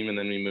that team, and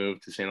then we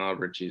moved to St.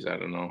 Albert. Geez, I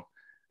don't know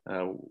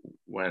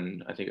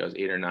when. I think I was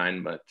 8 or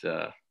 9, but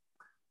yeah,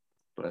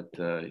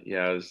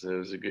 it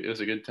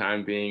was a good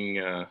time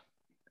being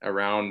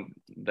around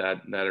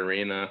that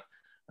arena,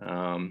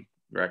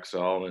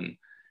 Rexall,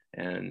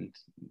 and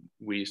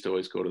we used to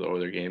always go to the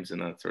Oilers games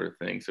and that sort of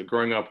thing. So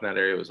growing up in that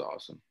area was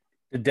awesome.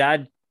 Did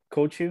Dad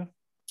coach you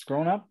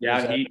growing up?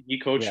 Yeah, he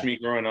coached me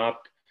growing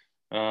up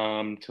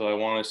till I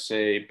want to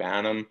say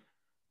Bantam.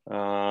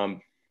 No,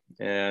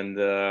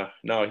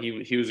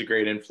 he was a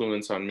great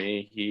influence on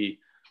me. He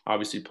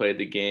obviously played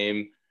the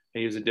game.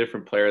 He was a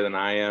different player than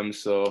I am,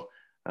 so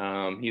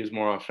he was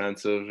more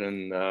offensive,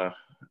 and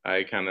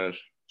I kind of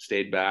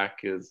stayed back.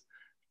 Is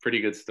pretty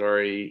good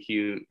story.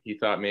 He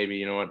thought maybe,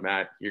 you know what,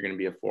 Matt, you're going to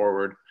be a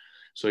forward.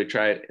 So he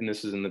tried, and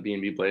this is in the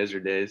B&B Blazer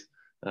days.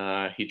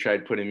 He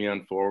tried putting me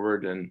on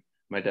forward, and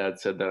my dad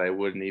said that I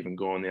wouldn't even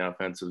go in the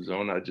offensive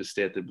zone. I'd just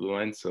stay at the blue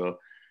line. So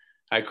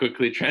I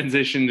quickly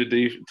transitioned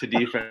to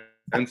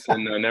defense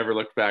and never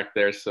looked back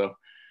there. So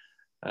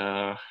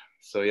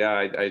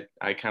yeah,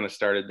 I kind of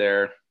started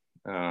there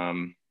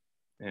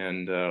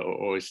and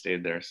always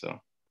stayed there.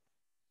 So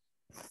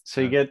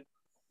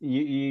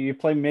you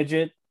play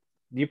midget.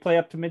 You play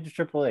up to midget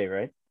AAA,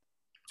 right?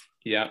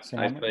 Yeah,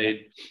 I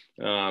played.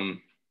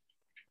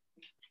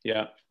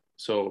 Yeah,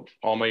 so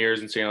all my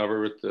years in St.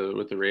 Albert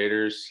with the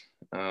Raiders.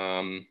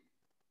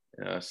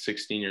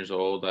 16 years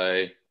old,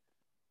 I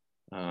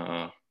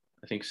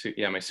think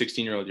my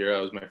 16-year-old year,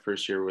 that was my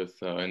first year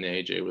with in the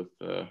AJ with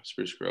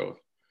Spruce Grove.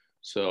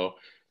 So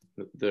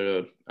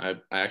I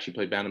actually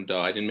played Bantam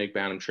double. I didn't make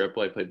Bantam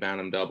triple. I played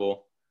Bantam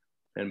double,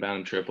 and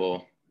Bantam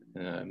triple,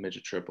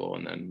 midget triple,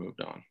 and then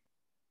moved on.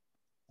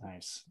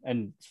 Nice.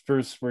 And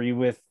first, were you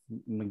with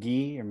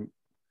McGee or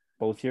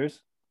both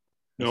years?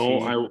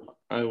 No,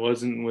 I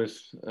wasn't with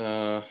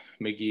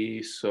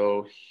McGee.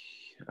 So,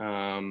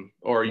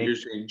 or you're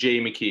saying Jay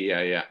McKee?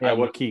 Yeah. Yeah,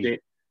 McKee.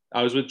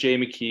 I was with Jay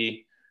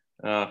McKee.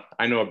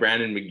 I know a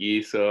Brandon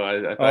McGee, so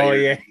I thought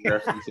you were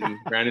referencing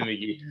Brandon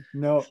McGee.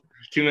 No,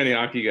 too many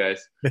hockey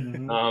guys.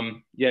 Mm-hmm.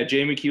 Yeah,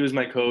 Jay McKee was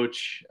my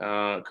coach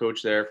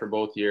there for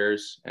both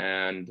years,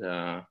 and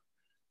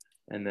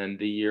then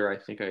the year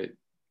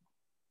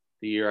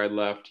I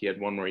left, he had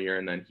one more year,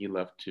 and then he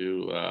left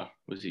to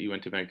he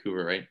went to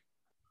Vancouver, right?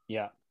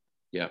 Yeah.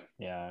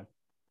 Yeah.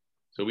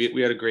 So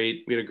we had a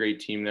great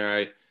team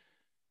there.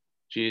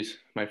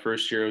 My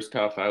first year was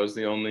tough. I was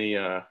the only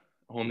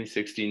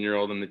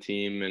 16-year-old on the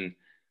team,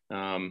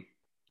 and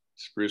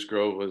Spruce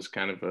Grove was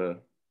kind of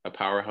a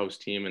powerhouse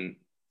team, and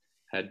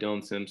had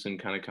Dylan Simpson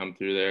kind of come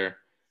through there,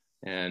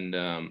 and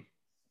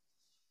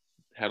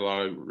had a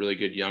lot of really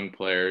good young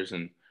players.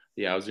 And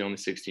yeah, I was the only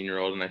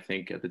 16-year-old, and I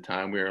think at the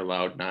time we were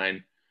allowed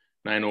nine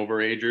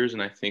overagers,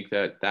 and I think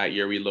that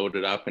year we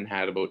loaded up and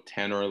had about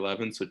 10 or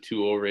 11, so 2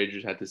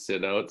 overagers had to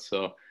sit out.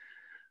 So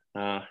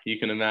you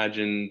can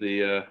imagine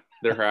the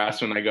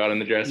harassment I got in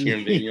the dressing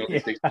room being the only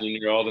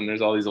 16-year-old, and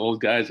there's all these old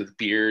guys with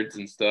beards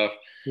and stuff.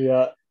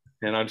 Yeah.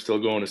 And I'm still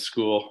going to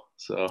school.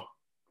 So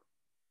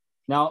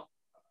now,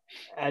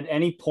 at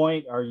any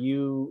point,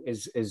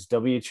 is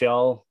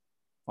WHL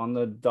on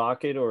the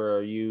docket, or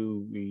are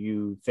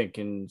you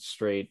thinking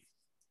straight,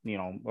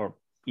 or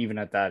even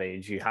at that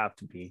age, you have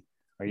to be?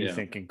 Are you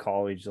thinking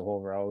college the whole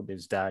route?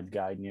 Is dad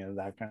guiding you,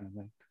 that kind of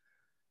thing?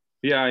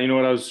 Yeah, you know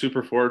what? I was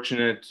super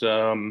fortunate.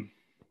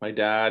 My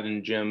dad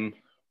and Jim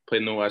played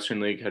in the Western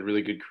League, had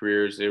really good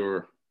careers. They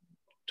were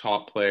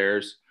top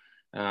players.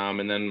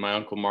 And then my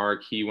uncle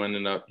Mark, he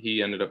ended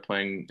up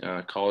playing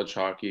college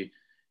hockey,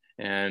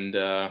 and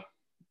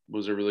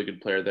was a really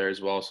good player there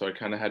as well. So I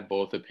kind of had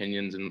both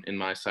opinions in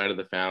my side of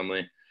the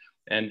family.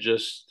 And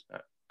just,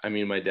 I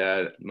mean, my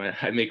dad,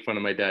 I make fun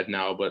of my dad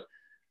now, but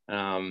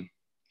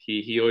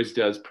he always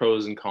does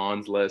pros and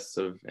cons lists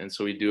and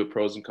so we do a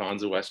pros and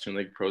cons of Western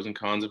League, pros and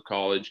cons of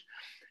college.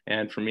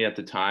 And for me at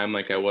the time,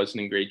 like, I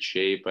wasn't in great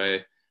shape.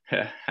 I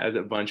had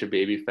a bunch of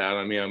baby fat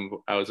on me.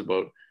 I was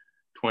about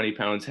 20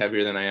 pounds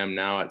heavier than I am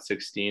now at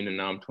 16, and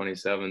now I'm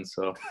 27.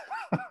 So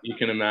you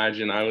can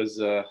imagine I was,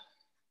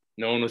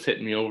 no one was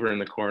hitting me over in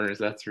the corners,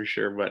 that's for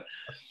sure. But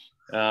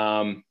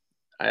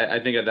I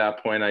think at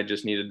that point, I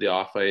just needed the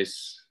off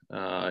ice.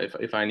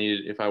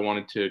 If I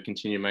wanted to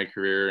continue my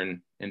career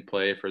and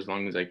play for as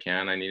long as I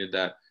can, I needed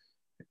to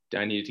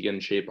get in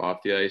shape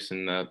off the ice.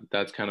 And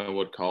that's kind of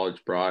what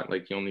college brought.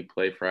 Like, you only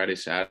play Friday,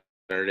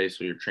 Saturday,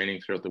 so you're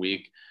training throughout the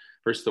week.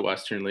 Versus the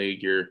Western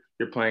League, you're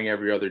playing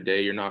every other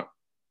day. You're not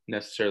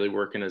necessarily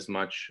working as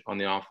much on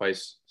the off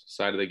ice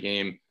side of the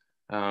game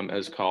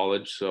as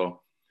college. So,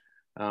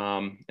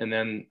 and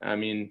then, I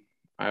mean,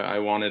 I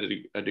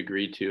wanted a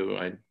degree too.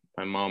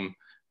 My mom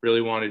really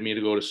wanted me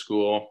to go to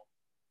school,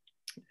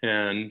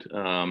 and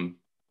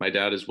my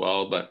dad as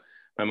well, but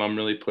my mom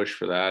really pushed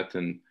for that.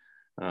 And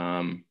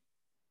I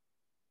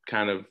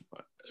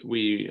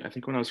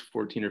think when I was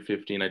 14 or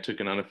 15, I took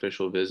an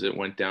unofficial visit,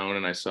 went down,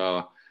 and I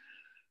saw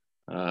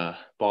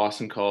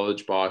Boston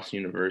College, Boston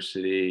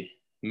University,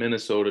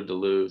 Minnesota,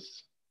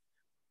 Duluth,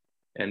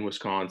 and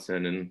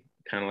Wisconsin. And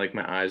kind of like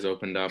my eyes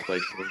opened up,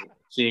 like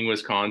seeing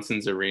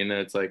Wisconsin's arena.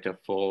 It's like a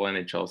full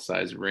NHL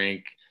size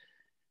rink.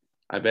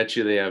 I bet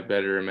you they have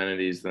better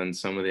amenities than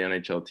some of the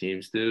NHL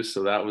teams do.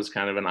 So that was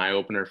kind of an eye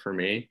opener for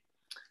me.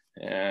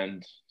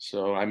 And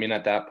so, I mean,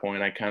 at that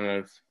point, I kind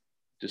of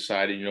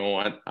decided, you know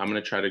what, I'm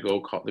going to try to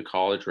go the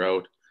college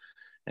route.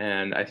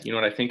 And I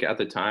think at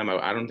the time,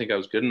 I don't think I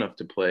was good enough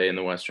to play in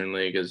the Western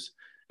League as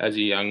a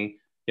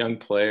young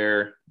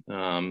player.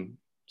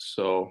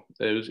 So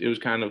it was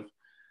kind of,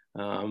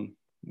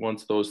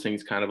 once those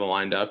things kind of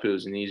aligned up, it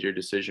was an easier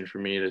decision for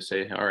me to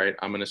say, all right,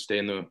 I'm going to stay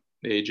in the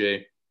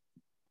AJ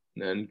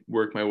and then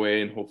work my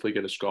way and hopefully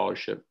get a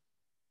scholarship.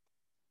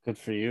 Good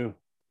for you.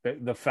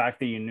 The fact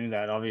that you knew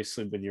that,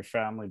 obviously, with your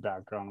family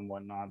background and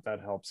whatnot,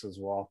 that helps as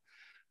well.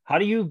 How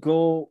do you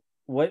go?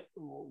 What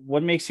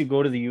makes you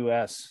go to the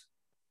U.S.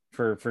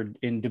 for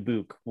in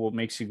Dubuque? What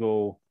makes you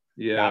go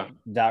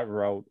that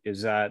route?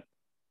 Is that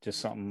just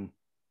something?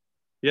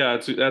 Yeah,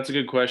 that's a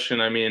good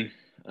question. I mean,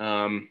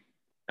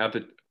 at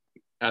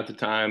the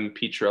time,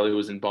 Pete Chiarelli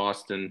was in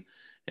Boston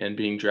and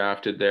being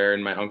drafted there,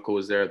 and my uncle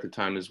was there at the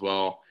time as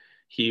well.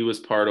 He was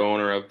part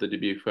owner of the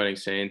Dubuque Fighting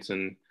Saints,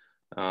 and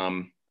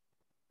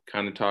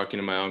kind of talking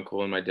to my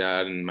uncle and my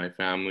dad and my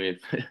family,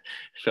 it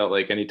felt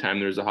like anytime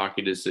there was a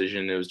hockey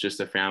decision, it was just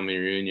a family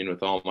reunion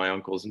with all my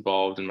uncles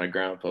involved and my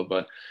grandpa,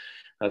 but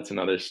that's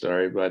another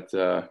story. But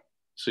so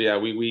yeah,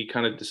 we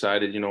kind of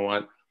decided, you know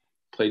what,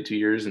 played 2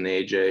 years in the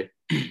AJ,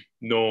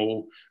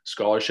 no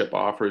scholarship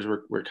offers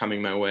were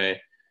coming my way.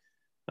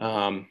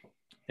 And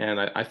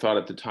I thought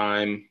at the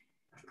time,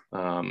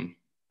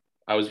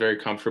 I was very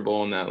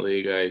comfortable in that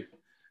league.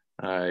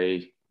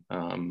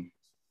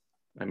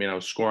 I mean, I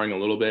was scoring a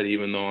little bit,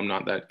 even though I'm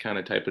not that kind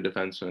of type of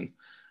defenseman.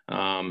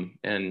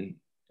 And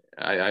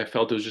I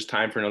felt it was just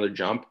time for another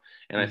jump.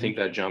 And I think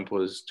that jump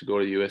was to go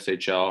to the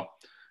USHL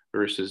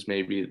versus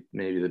maybe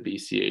the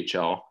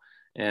BCHL.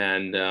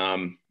 And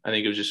I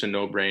think it was just a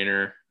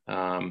no-brainer.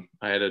 I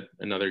had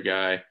another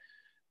guy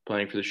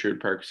playing for the Sherwood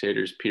Park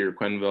Crusaders, Peter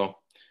Quenville.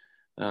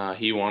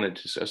 He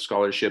wanted a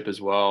scholarship as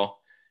well.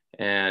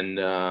 And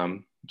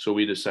so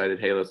we decided,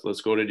 hey,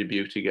 let's go to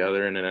Dubuque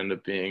together. And it ended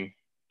up being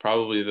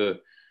probably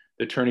the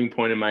turning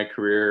point in my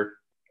career,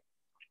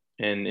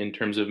 and in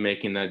terms of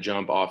making that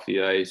jump off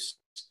the ice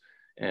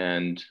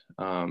and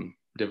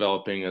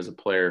developing as a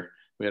player.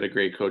 We had a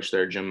great coach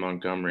there, Jim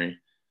Montgomery.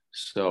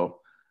 So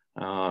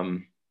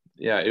it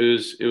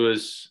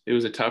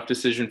was a tough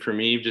decision for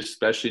me,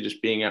 especially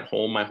being at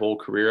home my whole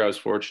career. I was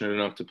fortunate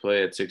enough to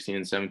play at 16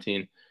 and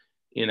 17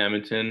 in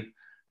Edmonton,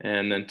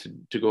 and then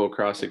to go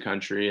across the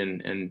country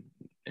and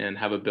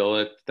have a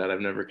billet that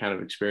I've never kind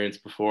of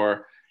experienced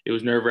before. It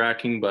was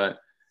nerve-wracking, but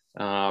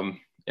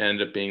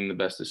ended up being the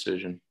best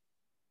decision.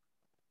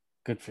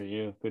 Good for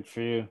you. Good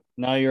for you.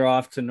 Now you're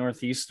off to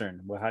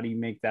Northeastern. Well, how do you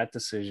make that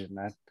decision?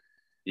 I'm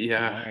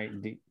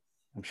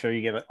sure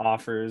you get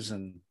offers,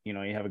 and you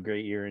have a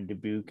great year in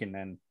Dubuque, and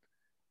then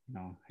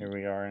here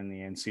we are in the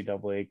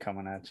NCAA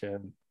coming at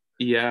you.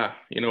 Yeah,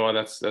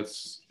 this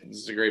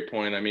is a great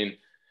point. I mean,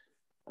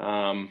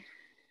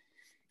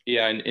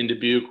 in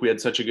Dubuque we had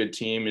such a good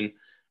team, and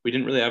we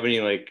didn't really have any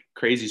like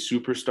crazy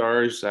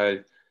superstars.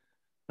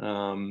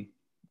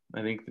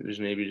 I think there's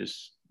maybe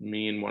just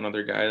me and one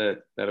other guy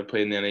that have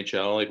played in the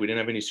NHL. Like, we didn't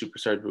have any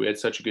superstars, but we had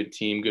such a good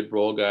team, good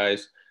role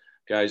guys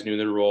knew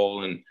their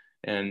role,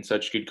 and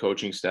such good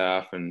coaching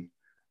staff. And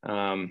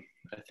I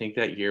think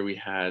that year we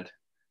had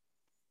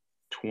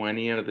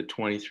 20 out of the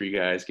 23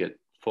 guys get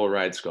full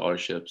ride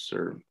scholarships,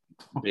 or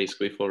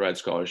basically full ride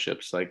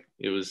scholarships. Like,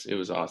 it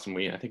was awesome.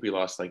 I think we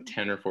lost like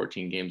 10 or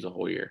 14 games the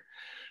whole year.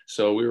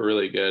 So we were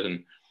really good.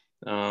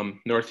 And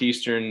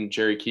Northeastern,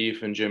 Jerry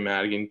Keefe and Jim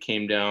Madigan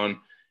came down,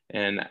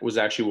 and was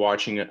actually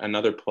watching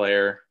another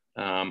player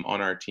on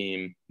our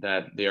team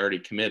that they already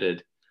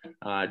committed,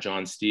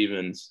 John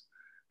Stevens,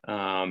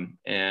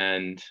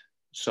 and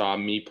saw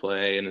me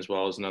play, and as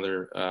well as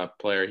another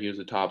player. He was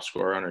the top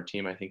scorer on our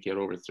team. I think he had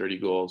over 30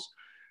 goals.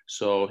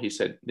 So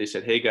they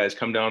said, hey guys,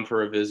 come down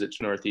for a visit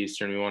to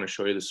Northeastern. We want to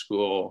show you the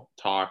school,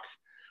 talk,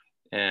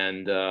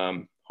 and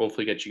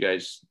hopefully get you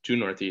guys to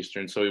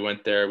Northeastern. So we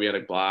went there. We had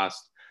a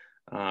blast.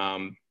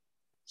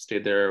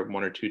 Stayed there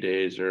 1 or 2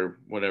 days or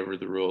whatever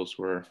the rules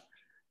were,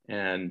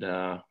 and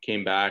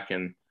came back.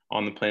 And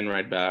on the plane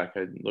ride back,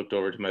 I looked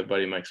over to my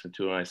buddy Mike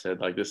Smatua, and I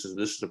said, like, this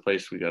is the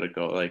place we got to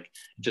go. Like,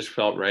 it just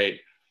felt right.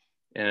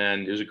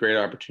 And it was a great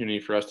opportunity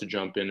for us to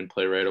jump in and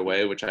play right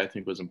away, which I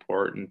think was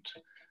important.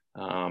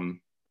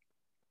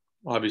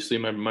 Obviously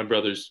my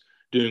brother's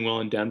doing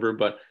well in Denver,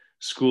 but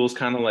schools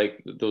kind of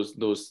like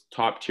those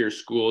top tier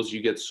schools,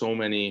 you get so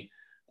many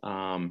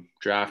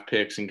draft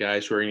picks and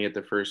guys who are going to get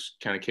the first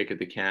kind of kick at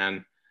the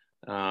can.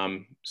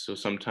 So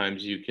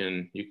sometimes you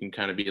can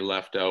kind of be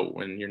left out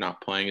when you're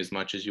not playing as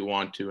much as you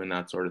want to, and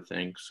that sort of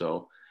thing.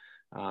 So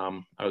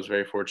I was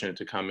very fortunate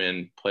to come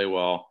in, play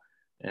well,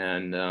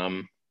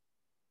 and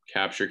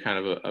capture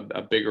kind of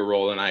a bigger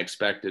role than I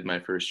expected my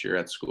first year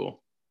at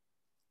school.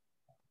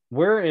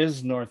 Where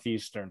is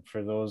Northeastern,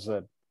 for those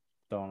that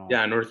don't know?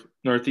 Yeah,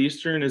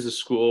 Northeastern is a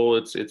school.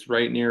 It's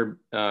right near.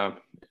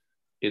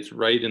 It's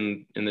right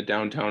in the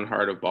downtown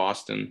heart of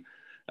Boston,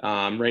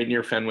 right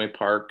near Fenway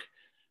Park.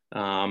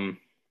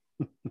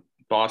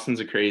 Boston's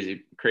a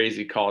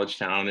crazy college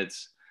town. I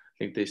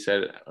think they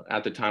said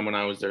at the time when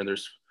I was there,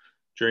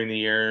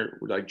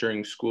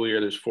 during school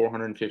year, there's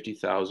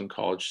 450,000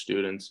 college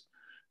students.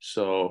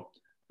 So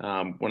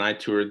when I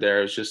toured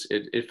there,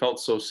 it felt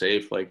so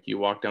safe. Like, you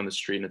walk down the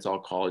street and it's all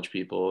college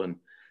people. And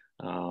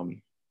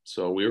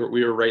so we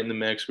were right in the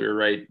mix. We were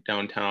right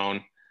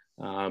downtown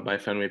by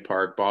Fenway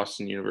Park.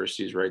 Boston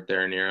University is right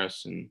there near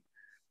us, and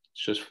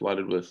it's just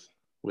flooded with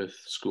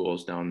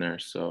schools down there.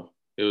 So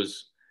it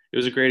was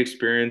a great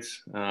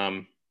experience.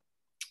 I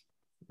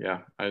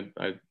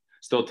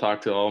still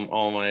talk to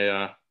all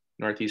my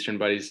Northeastern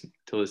buddies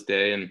till this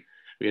day, and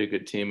we had a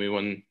good team. We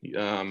won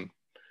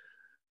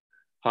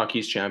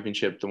Hockey's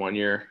championship the one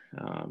year,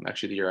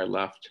 actually the year I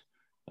left.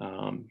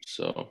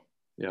 So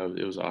yeah,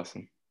 it was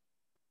awesome.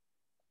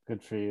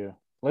 Good for you.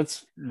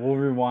 We'll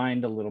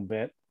rewind a little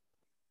bit.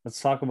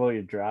 Let's talk about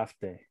your draft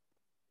day.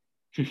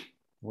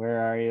 Where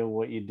are you?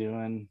 What you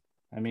doing?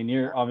 I mean,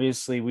 you're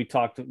obviously, we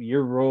talked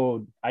your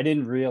road. I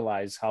didn't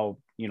realize how,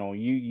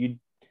 you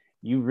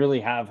really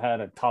have had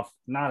a tough,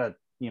 not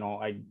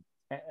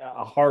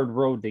a hard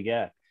road to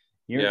get.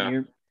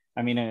 You're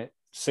a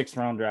 6th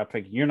round draft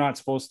pick. You're not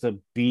supposed to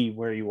be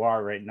where you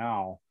are right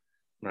now,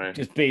 right?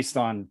 Just based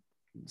on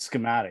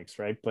schematics,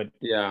 right? But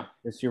yeah,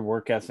 it's your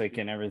work ethic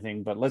and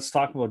everything. But let's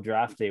talk about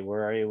draft day.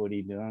 Where are you? What are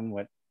you doing?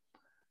 What?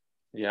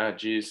 Yeah,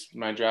 geez,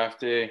 my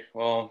draft day.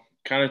 Well,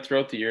 kind of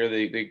throughout the year,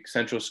 the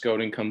Central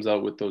Scouting comes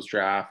out with those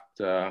draft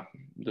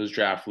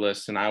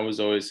lists, and I was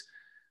always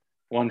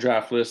one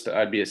draft list.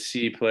 I'd be a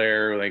C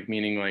player,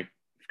 meaning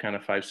kind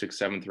of 5th,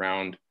 6th, 7th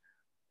round,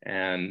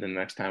 and the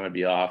next time I'd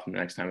be off, and the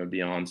next time I'd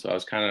be on. So I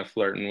was kind of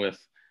flirting with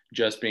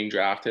just being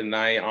drafted. And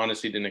I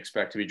honestly didn't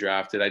expect to be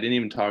drafted. I didn't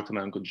even talk to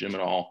my Uncle Jim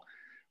at all.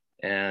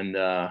 And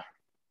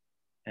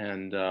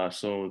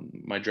so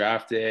my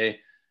draft day,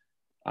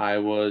 I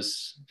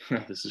was,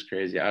 this is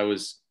crazy. I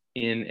was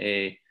in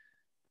a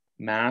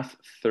Math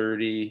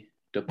 30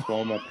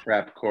 diploma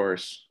prep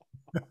course.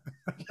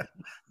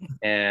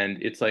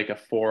 And it's like a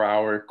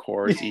 4-hour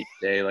course each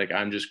day. Like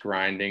I'm just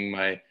grinding.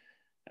 My,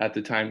 at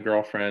the time,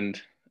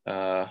 girlfriend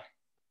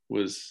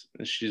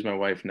she's my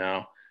wife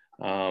now,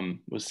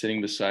 was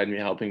sitting beside me,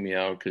 helping me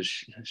out because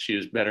she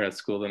was better at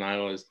school than I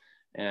was.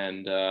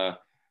 And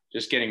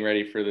just getting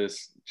ready for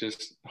this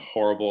just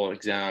horrible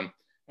exam.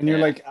 And you're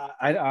like,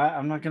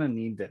 I'm not gonna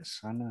need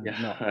this. I'm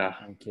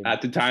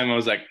At the time, I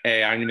was like,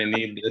 hey, I'm gonna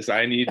need this.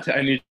 I need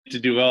to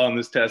do well on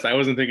this test. I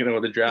wasn't thinking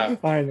about the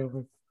draft. I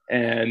know.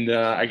 And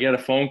I get a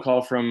phone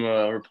call from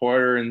a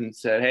reporter and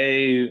said,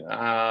 hey,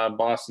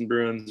 Boston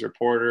Bruins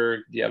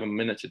reporter, do you have a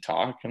minute to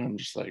talk? And I'm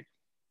just like,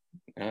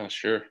 yeah,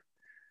 sure.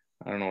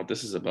 I don't know what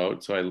this is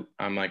about. So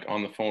I'm like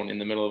on the phone in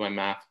the middle of my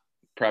math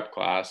prep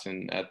class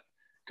and at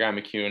Grant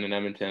MacEwan in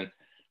Edmonton.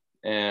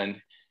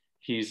 And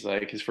he's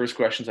like, his first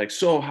question's like,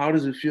 so how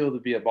does it feel to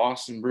be a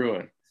Boston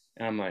Bruin?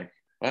 And I'm like,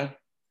 what?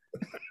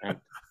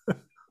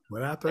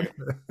 What happened?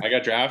 I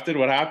got drafted.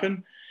 What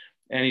happened?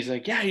 And he's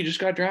like, yeah, you just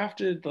got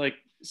drafted like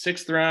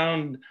 6th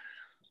round.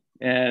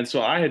 And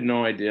so I had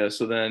no idea.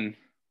 So then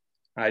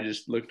I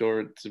just looked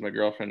over to my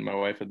girlfriend, my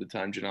wife at the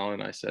time, Janelle,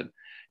 and I said,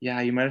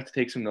 yeah, you might have to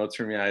take some notes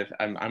for me.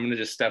 I'm going to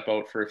just step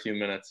out for a few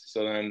minutes.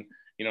 So then,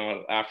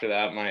 after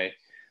that, my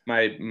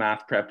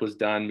math prep was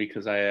done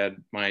because I had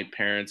my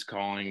parents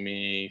calling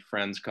me,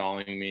 friends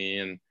calling me.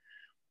 And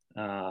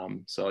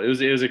so it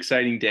was an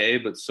exciting day,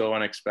 but so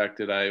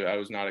unexpected. I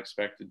was not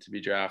expected to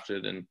be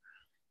drafted. And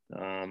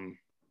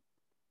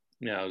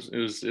it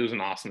was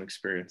an awesome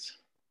experience.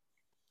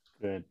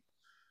 Good.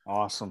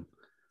 Awesome.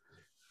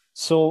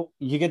 So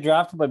you get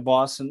drafted by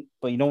Boston,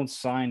 but you don't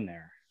sign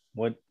there.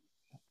 What,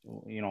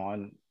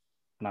 I'm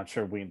not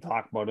sure if we can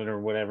talk about it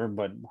or whatever,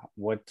 but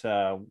what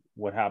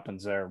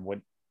happens there?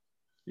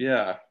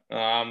 Yeah.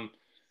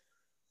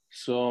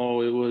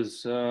 So it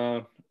was,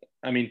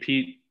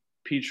 Pete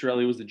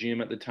Chiarelli was the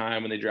GM at the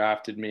time when they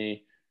drafted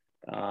me.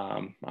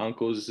 My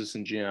uncle was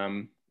assistant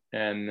GM.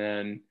 And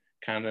then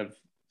kind of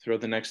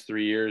throughout the next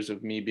 3 years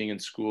of me being in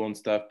school and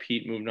stuff,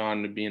 Pete moved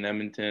on to be in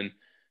Edmonton.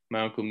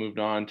 My uncle moved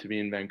on to be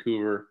in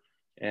Vancouver.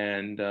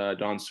 And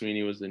Don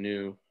Sweeney was the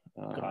new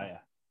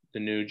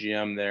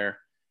GM there,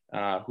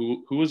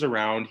 who was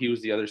around. He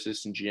was the other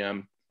assistant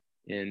GM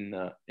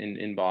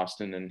in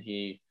Boston. And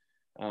he,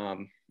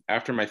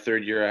 after my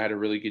 3rd year, I had a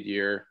really good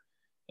year,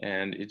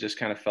 and it just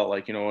kind of felt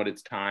like,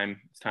 it's time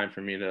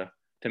for me to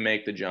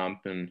make the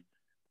jump. And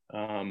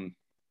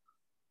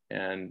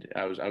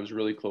I was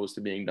really close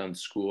to being done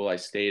school. I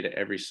stayed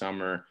every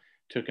summer,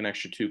 took an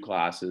extra 2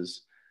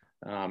 classes,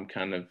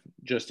 kind of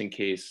just in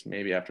case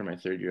maybe after my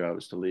 3rd year I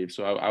was to leave.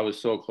 So I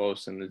was so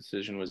close, and the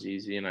decision was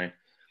easy. And I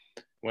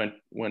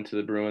went to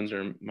the Bruins,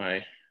 or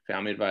my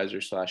family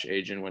advisor /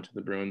 agent went to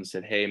the Bruins and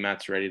said, hey,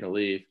 Matt's ready to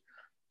leave.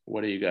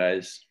 What are you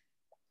guys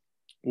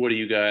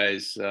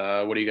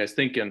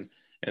thinking?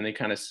 And they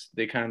kind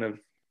of,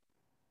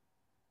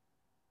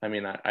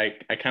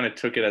 I kind of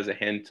took it as a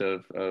hint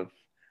of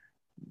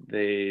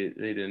they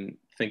didn't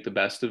think the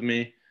best of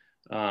me.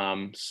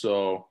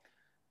 So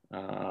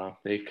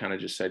they kind of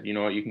just said, you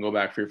know what, you can go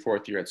back for your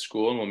 4th year at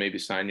school and we'll maybe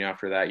sign you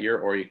after that year,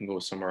 or you can go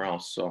somewhere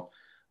else. So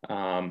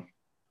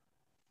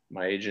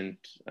my agent,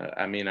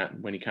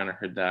 when he kind of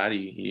heard that,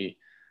 he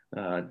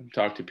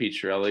talked to Pete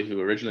Chiarelli,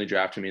 who originally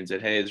drafted me, and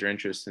said, hey, is there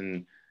interest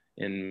in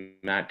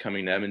Matt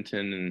coming to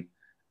Edmonton?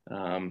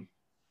 So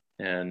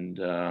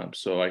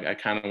I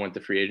kind of went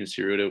the free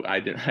agency route. I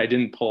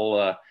didn't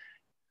pull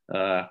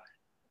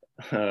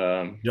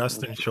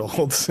Justin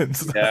Schultz.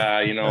 Yeah,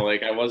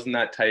 I wasn't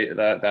that tight,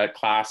 that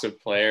class of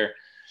player,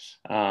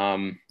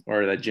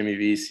 or that Jimmy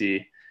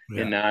Vesey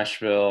in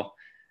Nashville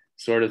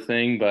sort of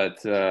thing. But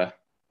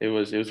it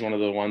was one of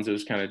the ones that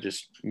was kind of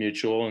just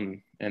mutual,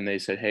 and they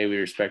said, hey, we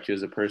respect you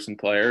as a person,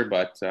 player,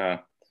 but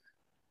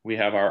we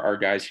have our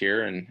guys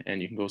here,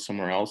 and you can go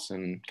somewhere else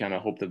and kind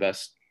of hope the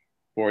best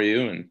for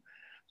you. And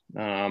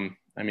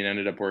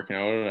ended up working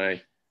out.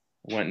 I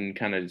went and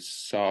kind of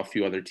saw a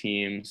few other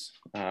teams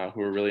who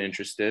were really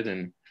interested,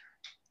 and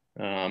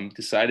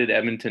decided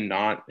Edmonton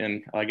not.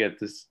 And I get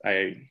this,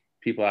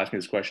 people ask me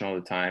this question all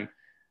the time,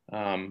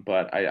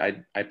 but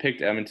I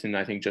picked Edmonton,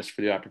 I think, just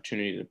for the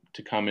opportunity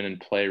to come in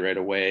and play right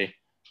away,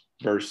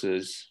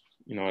 versus,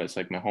 it's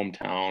like my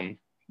hometown,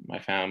 my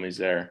family's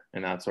there,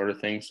 and that sort of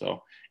thing.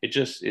 So it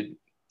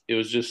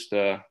was just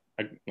like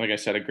I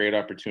said, a great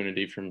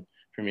opportunity for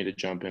me to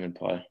jump in and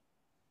play.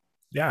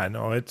 Yeah,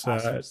 no, it's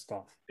awesome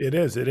stuff. It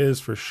is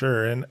for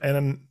sure. And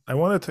I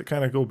wanted to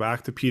kind of go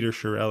back to Peter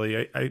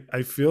Chiarelli.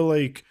 I feel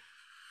like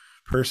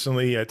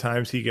personally at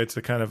times he gets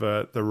the kind of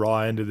the raw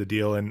end of the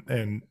deal,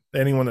 and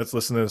anyone that's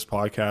listening to this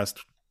podcast,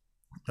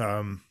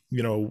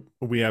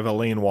 we have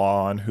Elaine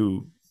Waugh on,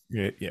 who,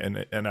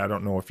 and I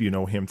don't know if you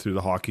know him through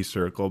the hockey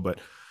circle, but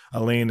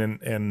Elaine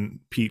and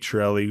Pete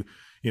Chiarelli,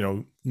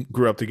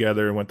 grew up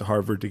together and went to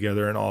Harvard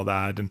together and all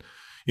that. And,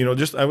 I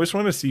just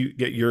want to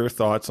get your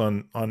thoughts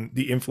on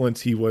the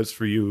influence he was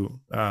for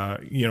you,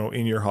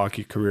 in your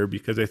hockey career,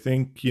 because I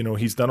think,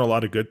 he's done a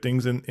lot of good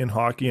things in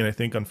hockey. And I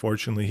think,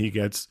 unfortunately, he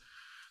gets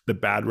the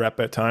bad rep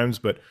at times,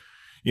 but,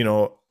 and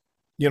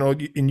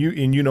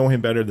you know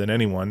him better than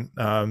anyone.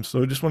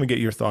 So I just want to get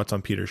your thoughts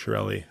on Peter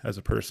Chiarelli as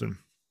a person.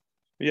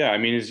 Yeah. I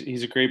mean,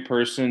 he's a great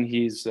person.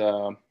 He's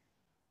kind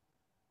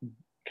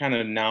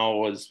of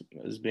now as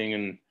being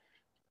in,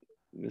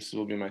 this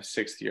will be my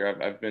 6th year.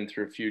 I've been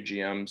through a few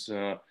GMs.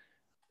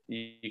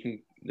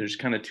 There's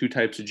kind of 2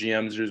 types of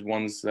GMs. There's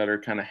ones that are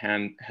kind of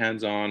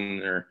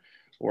hands-on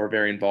or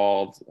very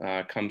involved,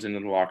 comes into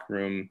the locker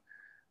room,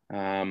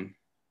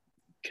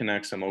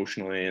 connects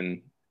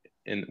emotionally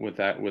and with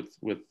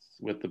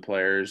the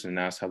players and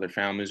asks how their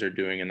families are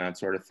doing and that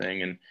sort of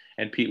thing.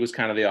 And Pete was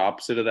kind of the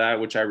opposite of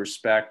that, which I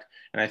respect.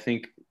 And I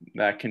think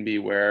that can be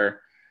where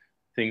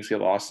things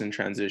get lost in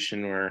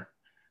transition, where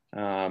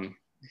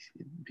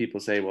people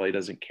say, well, he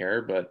doesn't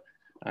care, but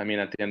I mean,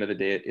 at the end of the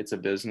day, it's a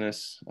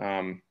business.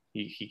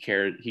 He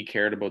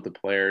cared about the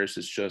players.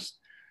 It's just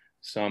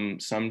some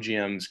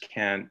GMs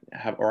can't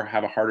have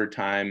a harder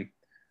time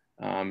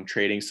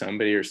trading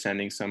somebody or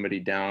sending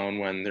somebody down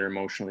when they're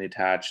emotionally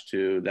attached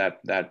to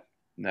that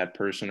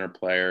person or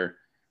player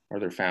or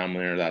their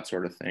family or that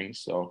sort of thing.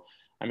 So,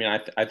 I mean,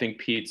 I think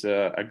Pete's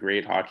a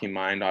great hockey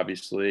mind.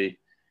 Obviously,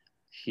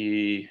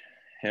 him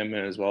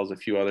as well as a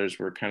few others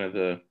were kind of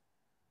the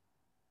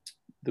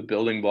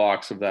building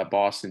blocks of that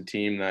Boston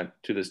team that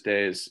to this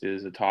day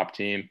is a top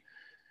team,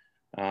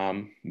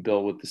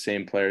 built with the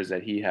same players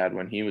that he had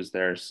when he was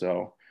there.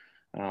 So,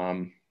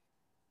 I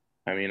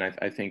mean,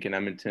 I think in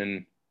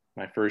Edmonton,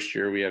 my first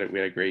year, we had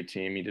a great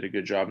team. He did a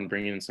good job in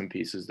bringing in some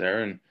pieces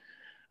there. And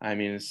I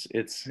mean,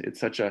 it's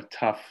such a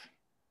tough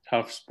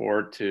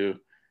sport to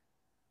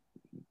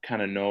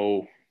kind of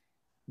know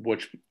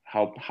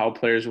how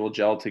players will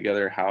gel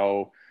together,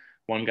 how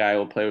one guy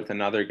will play with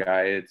another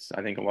guy.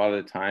 I think a lot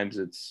of the times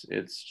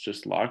it's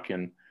just luck.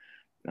 And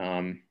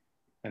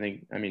I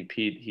mean,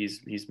 Pete,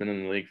 he's been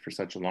in the league for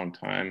such a long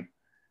time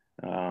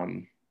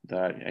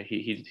that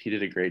he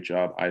did a great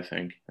job, I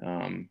think.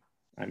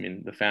 I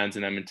mean, the fans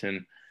in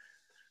Edmonton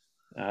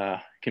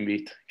can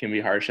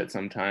be harsh at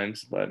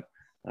sometimes, but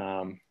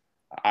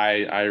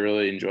I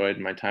really enjoyed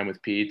my time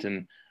with Pete.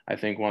 And I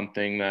think one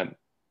thing that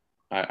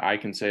I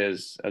can say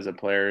as a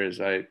player is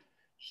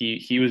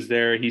he was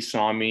there. He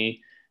saw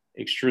me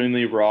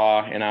extremely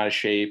raw and out of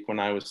shape when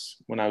I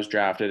was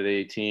drafted at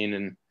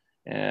 18,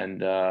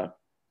 and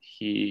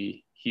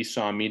he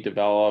saw me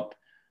develop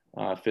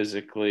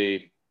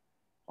physically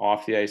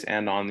off the ice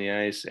and on the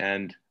ice,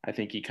 and I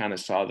think he kind of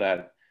saw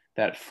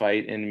that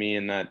fight in me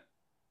and that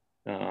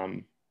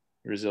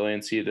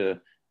resiliency to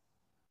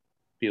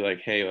be like,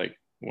 hey, like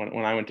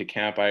when I went to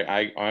camp,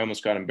 I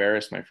almost got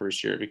embarrassed my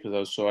first year because I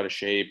was so out of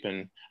shape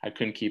and I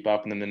couldn't keep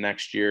up. And then the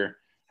next year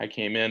I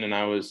came in and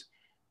I was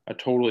a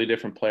totally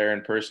different player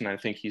in person. I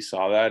think he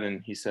saw that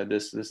and he said,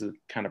 this is the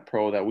kind of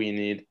pro that we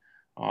need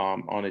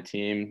on a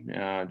team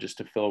just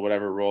to fill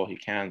whatever role he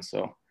can.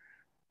 So,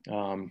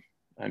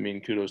 I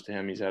mean, kudos to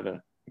him. He's had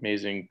an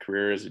amazing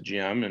career as a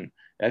GM, and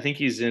I think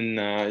he's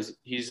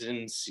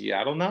in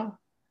Seattle now.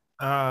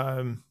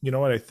 You know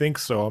what? I think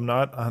so. I'm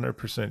not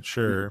 100%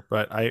 sure,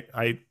 but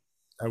I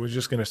was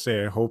just going to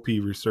say, I hope he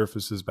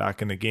resurfaces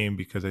back in the game,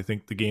 because I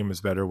think the game is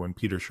better when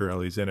Peter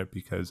Chiarelli's in it,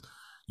 because,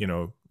 you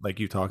know, like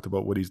you talked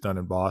about what he's done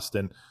in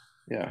Boston.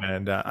 Yeah.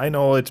 And I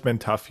know it's been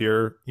tough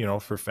here, you know,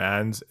 for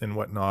fans and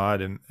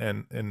whatnot.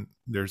 And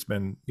there's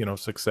been, you know,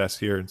 success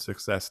here and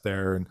success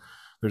there. And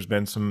there's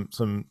been some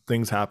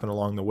things happen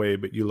along the way,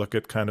 but you look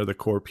at kind of the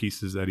core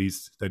pieces that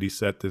he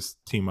set this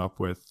team up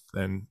with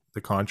and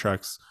the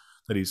contracts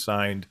that he's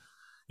signed,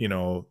 you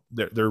know,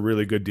 they're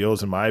really good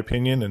deals in my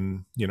opinion.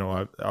 And, you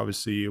know,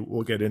 obviously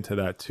we'll get into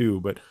that too,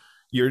 but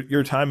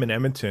your time in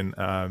Edmonton,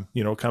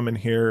 you know, coming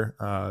here,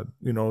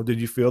 you know,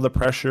 did you feel the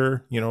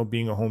pressure, you know,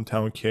 being a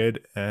hometown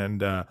kid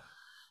and,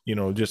 you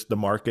know, just the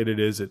market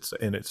it's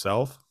in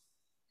itself?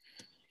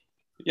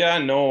 Yeah,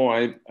 no,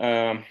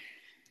 I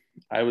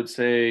would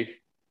say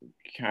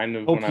kind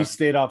of. Hope you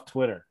stayed off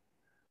Twitter.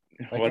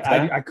 Like, What's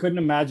that? I couldn't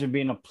imagine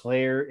being a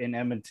player in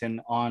Edmonton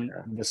on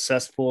the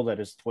cesspool that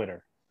is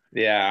Twitter.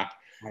 Yeah.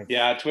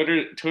 Yeah.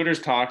 Twitter's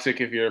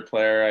toxic if you're a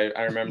player.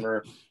 I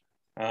remember,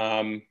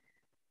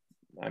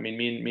 I mean,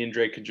 me and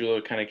Drake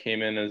Caggiula kind of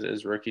came in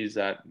as rookies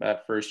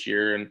that first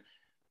year, and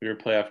we were a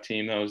playoff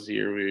team. That was the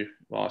year we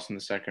lost in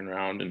the second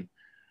round. And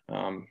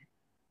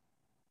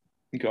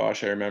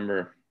gosh, I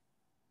remember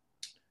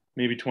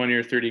maybe 20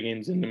 or 30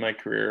 games into my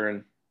career,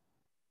 and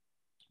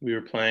we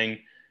were playing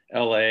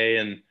LA,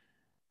 and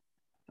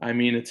I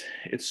mean,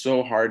 it's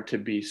so hard to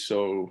be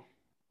so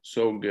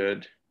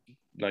good,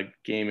 like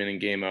game in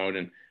and game out.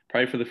 And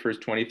probably for the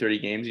first 20, 30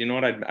 games, you know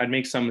what, I'd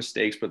make some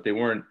mistakes, but they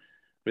weren't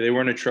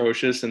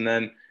atrocious. And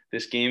then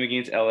this game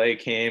against LA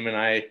came,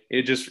 and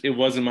it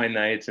wasn't my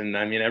night. And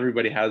I mean,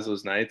 everybody has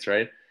those nights,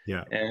 right?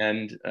 Yeah.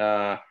 And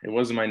it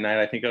wasn't my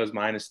night. I think I was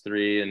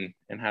 -3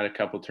 and had a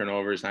couple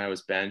turnovers, and I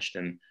was benched.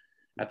 And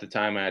at the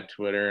time I had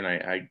Twitter, and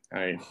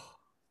I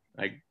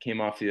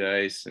came off the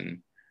ice, and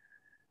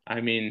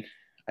I mean,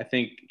 I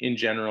think in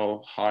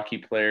general, hockey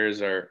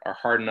players are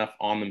hard enough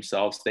on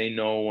themselves. They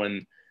know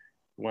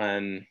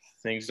when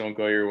things don't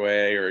go your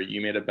way or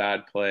you made a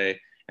bad play.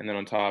 And then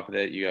on top of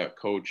that, you got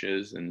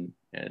coaches and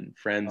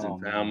friends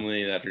and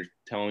family that are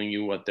telling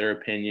you what their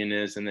opinion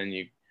is. And then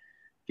you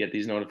get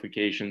these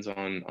notifications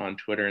on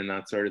Twitter and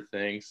that sort of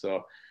thing.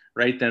 So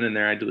right then and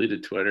there, I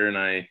deleted Twitter, and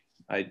I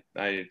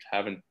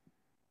haven't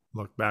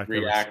looked back,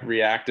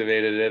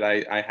 reactivated it.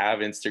 I have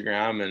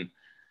Instagram,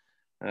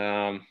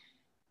 and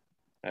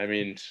I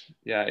mean,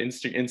 yeah,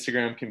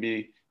 Instagram can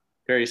be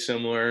very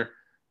similar.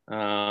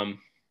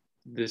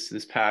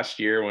 This past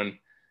year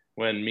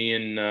when me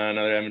and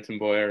another Edmonton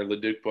boy, or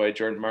Leduc boy,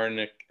 Jordan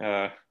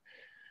Martinick,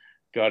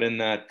 got in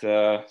that,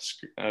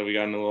 we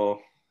got in a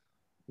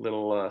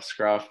little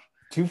scruff.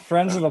 Two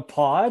friends of the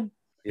pod.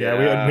 Yeah,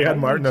 we had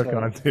Martinick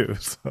on too.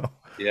 So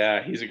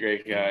yeah, he's a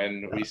great guy,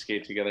 and we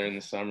skate together in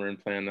the summer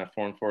and play in that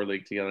 4-on-4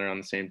 league together on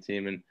the same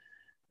team. And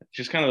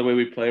just kind of the way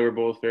we play, we're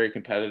both very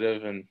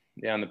competitive, and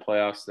yeah, in the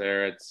playoffs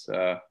there, it's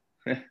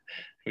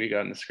we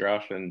got in the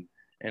scruff, and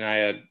I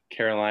had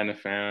Carolina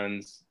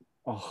fans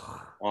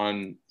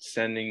on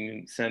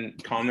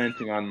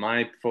commenting on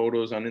my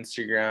photos on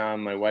Instagram,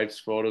 my wife's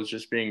photos,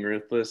 just being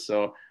ruthless.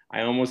 So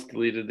I almost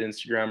deleted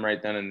Instagram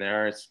right then and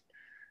there.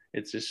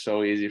 It's just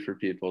so easy for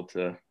people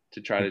to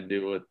try to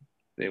do what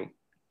they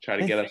try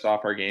to get us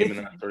off our game and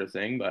that sort of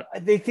thing. But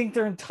they think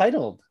they're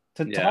entitled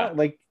to talk.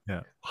 Like,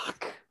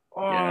 fuck.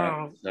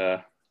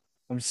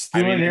 I'm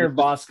stealing here,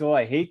 Bosco.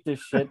 I hate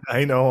this shit.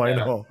 I know.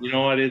 You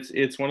know what?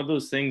 It's one of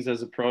those things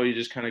as a pro, you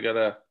just kind of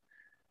gotta,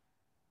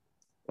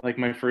 like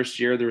my first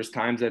year, there was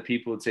times that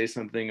people would say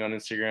something on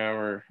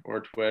Instagram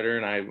or Twitter,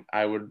 and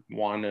I'd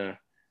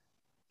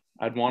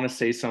want to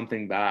say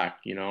something back,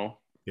 you know?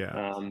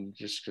 Yeah.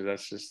 Just because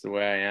that's just the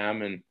way I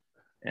am.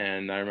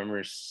 And I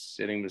remember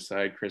sitting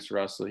beside Chris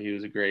Russell. He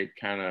was a great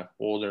kind of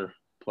older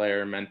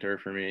player, mentor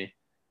for me.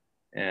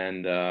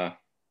 And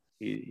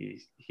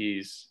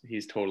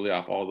he's totally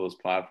off all those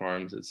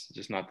platforms. It's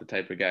just not the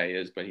type of guy he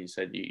is. But he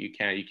said you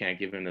can't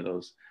give in to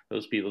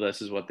those people.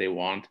 This is what they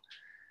want.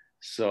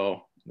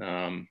 So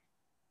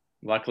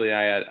luckily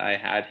I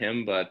had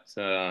him, but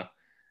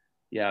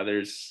yeah,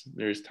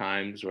 there's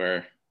times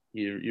where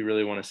you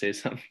really want to say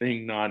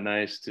something not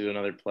nice to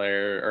another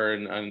player or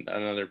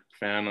another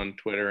fan on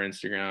Twitter or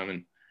Instagram,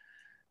 and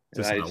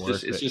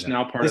it's just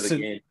now part of the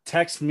game.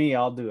 Text me,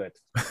 I'll do it.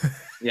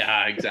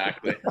 Yeah,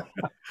 exactly.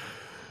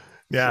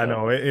 Yeah,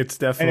 no, it's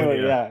definitely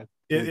anyway,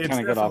 it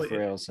kind of got off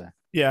rails.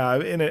 Yeah,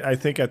 and I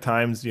think at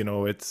times, you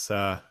know, it's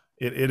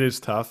it is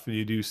tough.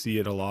 You do see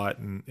it a lot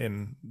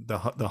in the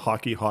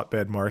hockey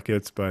hotbed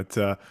markets, but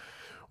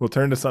we'll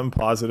turn to something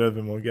positive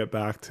and we'll get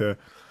back to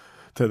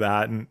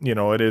that. And, you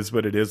know, it is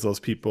what it is. Those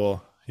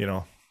people, you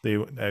know,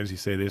 they, as you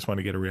say, they just want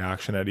to get a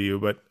reaction out of you.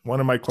 But one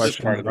of my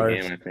questions, part of the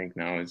game, I think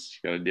now is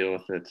you got to deal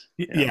with it.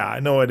 Yeah, I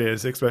know it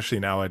is, especially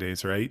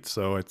nowadays, right?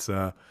 So it's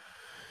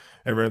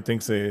everyone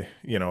thinks you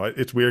know,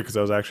 it's weird because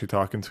I was actually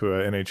talking to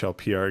an NHL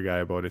PR guy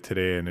about it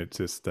today, and it's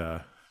just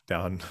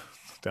down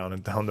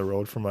the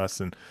road from us,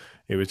 and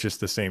it was just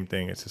the same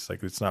thing. It's just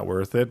like, it's not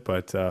worth it.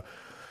 But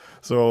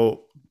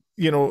so,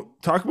 you know,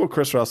 talk about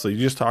Chris Russell. You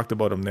just talked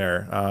about him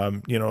there.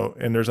 You know,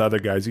 and there's other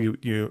guys.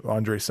 You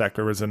Andre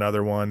Sekler was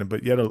another one,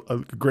 but you had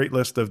a great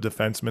list of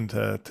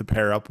defensemen to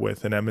pair up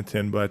with in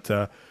Edmonton. But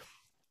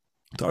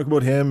talk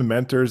about him and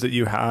mentors that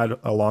you had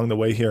along the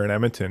way here in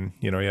Edmonton.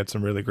 You know, you had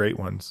some really great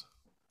ones.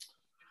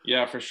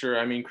 Yeah, for sure.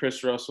 I mean,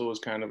 Chris Russell was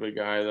kind of a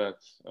guy that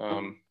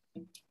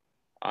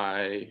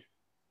I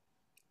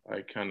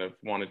kind of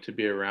wanted to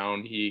be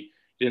around. He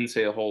didn't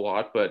say a whole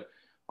lot, but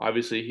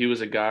obviously he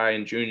was a guy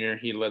in junior.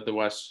 He led the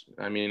West.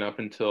 I mean, up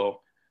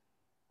until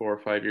 4 or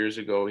 5 years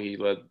ago, he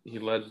led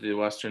the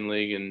Western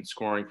League in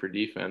scoring for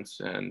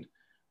defense. And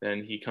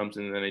then he comes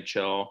in the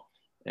NHL,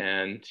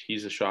 and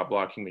he's a shot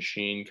blocking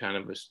machine, kind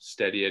of a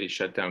steady Eddie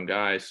shutdown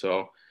guy.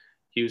 So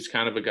he was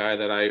kind of a guy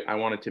that I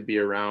wanted to be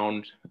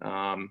around.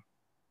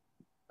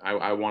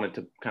 I wanted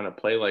to kind of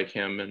play like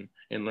him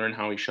and learn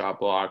how he shot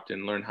blocked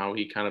and learn how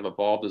he kind of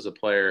evolved as a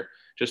player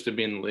just to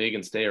be in the league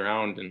and stay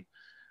around. And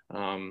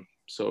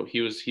so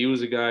he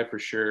was a guy for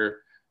sure.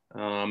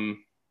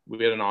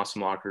 We had an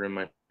awesome locker room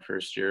my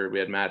first year. We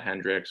had Matt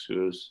Hendricks,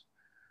 who's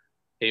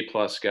A+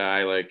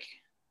 guy, like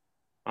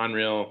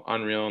unreal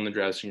in the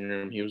dressing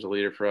room. He was a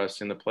leader for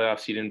us. In the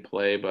playoffs, he didn't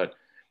play, but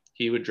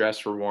he would dress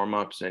for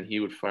warm-ups and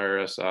he would fire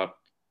us up.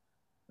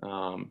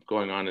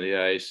 Going onto the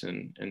ice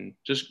and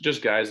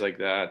just guys like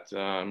that.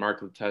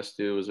 Mark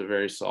Letestu was a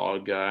very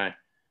solid guy.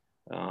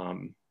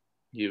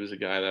 He was a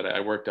guy that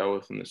I worked out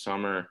with in the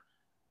summer.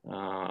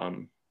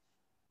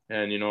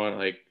 And you know what,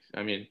 like,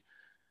 I mean,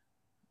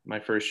 my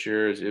first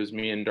year it was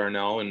me and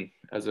Darnell, and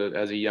as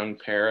a young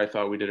pair, I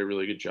thought we did a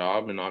really good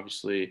job. And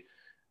obviously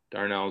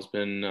Darnell's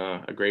been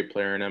a great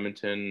player in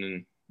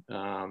Edmonton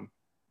and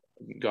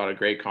got a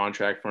great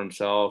contract for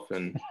himself,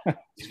 and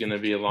he's going to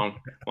be a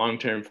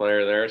long-term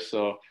player there.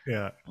 So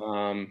yeah,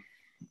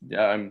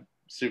 I'm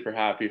super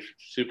happy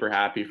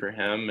for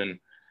him, and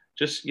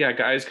just, yeah,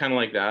 guys kind of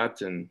like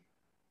that. And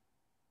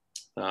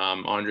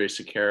Andre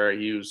Sekera,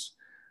 he was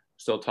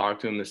still talk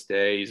to him this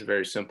day. He's a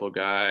very simple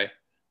guy.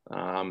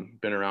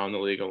 Been around the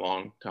league a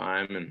long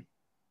time,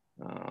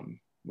 and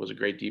was a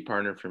great D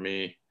partner for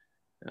me.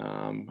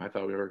 I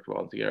thought we worked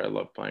well together. I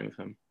loved playing with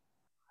him.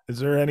 Is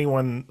there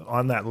anyone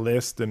on that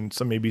list, and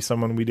maybe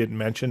someone we didn't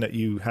mention, that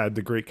you had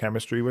the great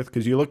chemistry with?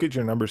 Because you look at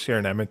your numbers here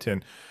in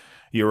Edmonton,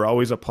 you're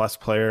always a plus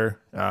player.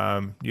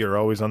 You're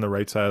always on the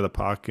right side of the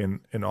puck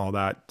and all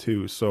that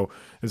too. So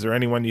is there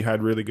anyone you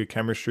had really good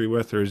chemistry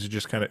with, or is it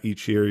just kind of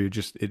each year it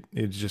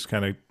just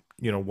kind of,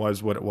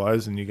 was what it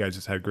was, and you guys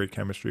just had great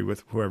chemistry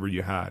with whoever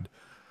you had?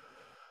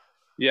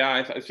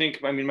 Yeah, I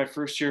think, my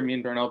first year, me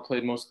and Darnell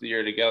played most of the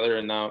year together,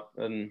 and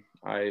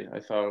I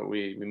thought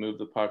we moved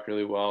the puck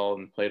really well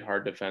and played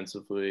hard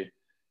defensively.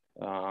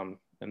 And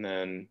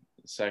then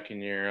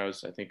second year, I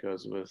think I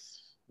was with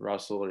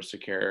Russell or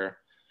Sekera.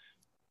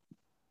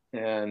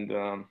 And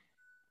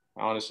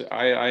honestly,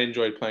 I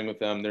enjoyed playing with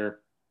them. They're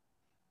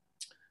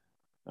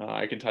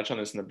I can touch on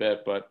this in a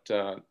bit, but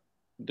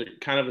they're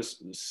kind of a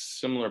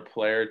similar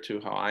player to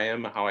how I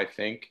am, how I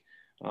think.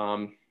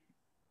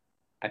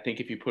 I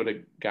think if you put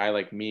a guy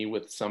like me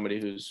with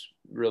somebody who's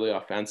really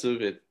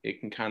offensive, it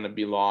can kind of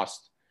be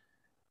lost.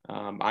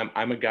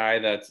 I'm a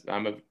guy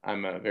I'm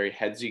a very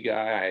headsy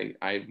guy.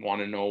 I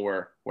want to know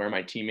where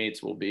my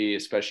teammates will be,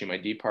 especially my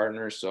D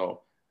partners.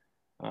 So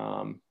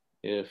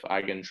if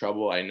I get in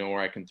trouble, I know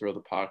where I can throw the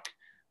puck.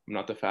 I'm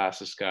not the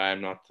fastest guy.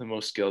 I'm not the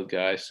most skilled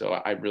guy. So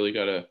I really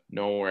got to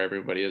know where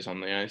everybody is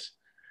on the ice.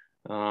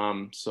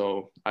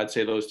 So I'd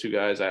say those two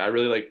guys. I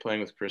really like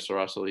playing with Chris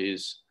Russell.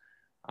 He's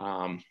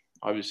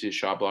obviously a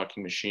shot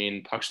blocking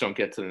machine. Pucks don't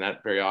get to the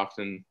net very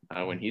often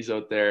when he's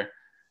out there.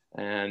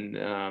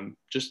 And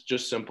just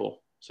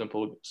simple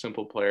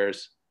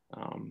players.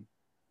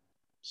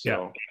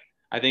 So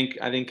I think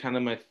kind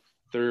of my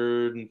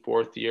third and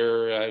fourth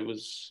year, I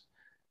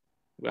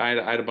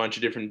had a bunch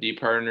of different D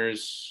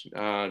partners.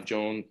 Caleb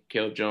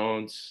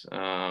Jones,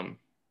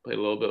 played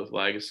a little bit with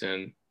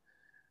Lagesson.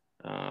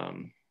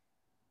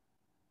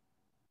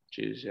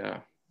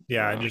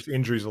 Yeah, just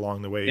injuries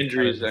along the way.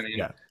 Injuries,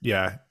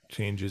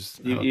 Changes.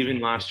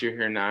 Even last year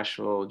here in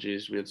Nashville, we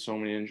had so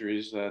many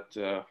injuries that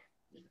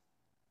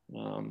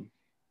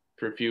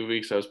for a few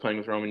weeks I was playing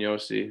with Roman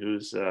Josi,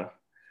 who's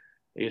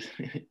he's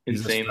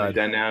insanely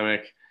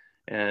dynamic,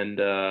 and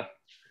it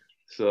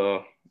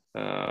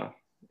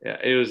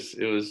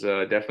was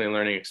definitely a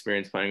learning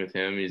experience playing with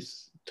him.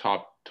 He's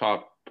top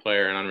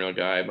player and unreal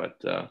guy,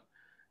 but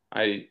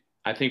I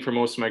think for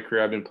most of my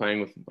career I've been playing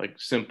with like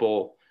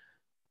simple,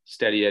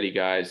 steady Eddie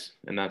guys,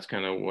 and that's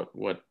kind of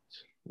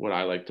what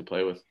I like to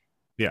play with.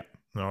 Yeah,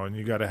 no, and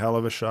you got a hell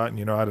of a shot, and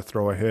you know how to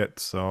throw a hit.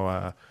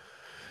 So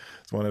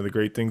it's one of the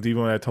great things.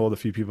 Even when I told a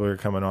few people who are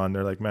coming on,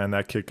 they're like, "Man,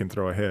 that kid can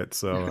throw a hit."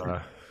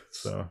 So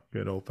so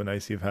good open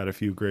ice. You've had a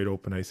few great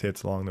open ice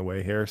hits along the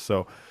way here.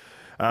 So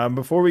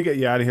before we get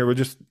you out of here,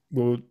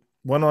 we'll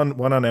one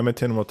on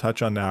Edmonton. We'll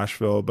touch on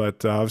Nashville,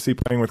 but obviously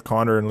playing with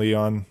Connor and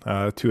Leon,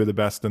 two of the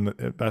best in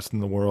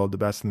the world, the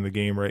best in the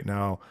game right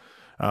now.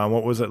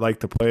 What was it like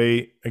to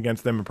play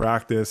against them in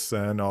practice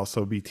and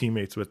also be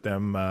teammates with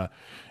them,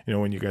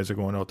 when you guys are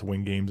going out to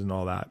win games and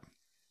all that?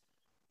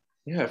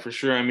 Yeah, for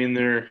sure.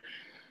 They're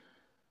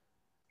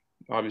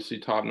obviously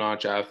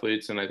top-notch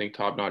athletes, and I think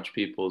top-notch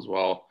people as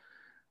well.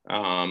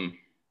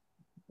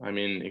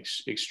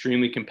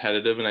 Extremely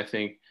competitive, and I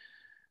think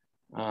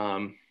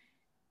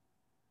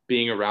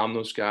being around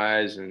those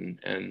guys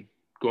and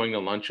going to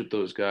lunch with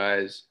those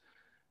guys,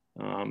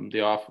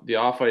 the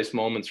off-ice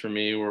moments for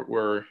me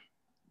were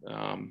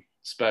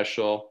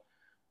special.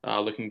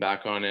 Looking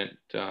back on it,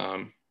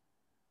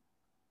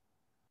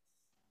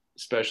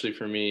 especially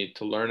for me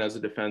to learn as a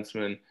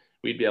defenseman,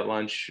 we'd be at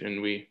lunch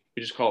and we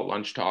just call it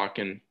lunch talk,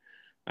 and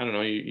I don't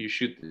know, you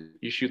shoot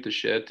the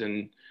shit,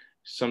 and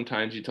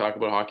sometimes you talk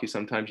about hockey,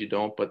 sometimes you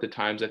don't, but the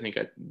times I think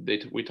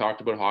we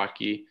talked about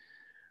hockey,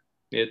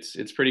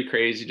 it's pretty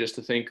crazy just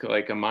to think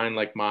like a mind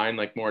like mine,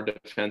 like more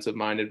defensive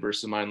minded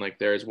versus a mind like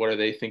theirs. What are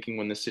they thinking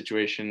when this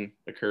situation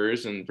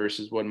occurs, and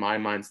versus what my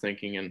mind's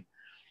thinking? And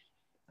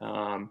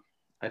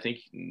I think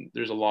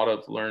there's a lot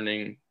of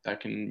learning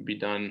that can be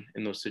done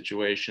in those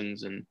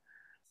situations. And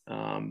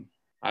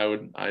I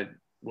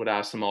would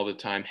ask them all the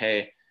time,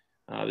 hey,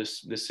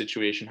 this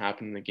situation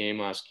happened in the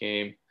last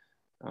game.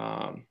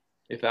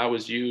 If that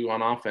was you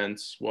on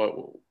offense, what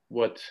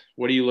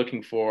are you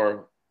looking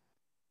for?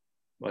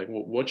 Like,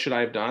 what should I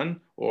have done?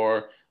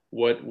 Or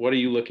what are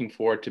you looking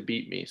for to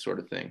beat me, sort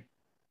of thing,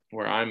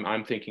 where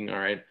I'm thinking, all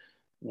right,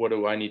 what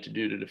do I need to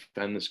do to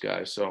defend this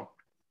guy? So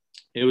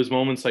it was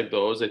moments like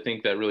those, I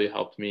think, that really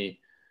helped me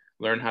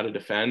learn how to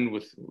defend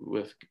with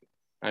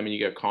you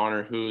got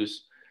Connor,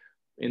 who's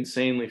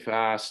insanely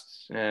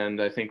fast.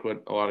 And I think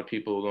what a lot of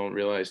people don't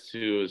realize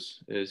too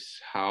is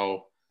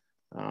how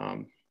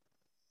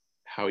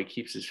he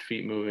keeps his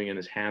feet moving and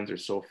his hands are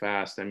so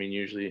fast.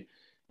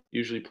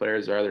 Usually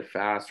players are either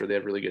fast or they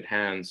have really good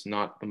hands,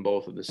 not them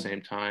both at the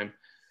same time.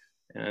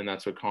 And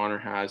that's what Connor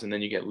has. And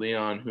then you get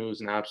Leon,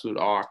 who's an absolute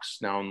ox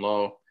down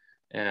low.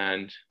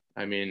 And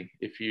I mean,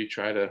 if you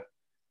try to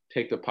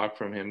take the puck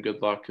from him,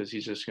 good luck, because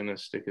he's just going to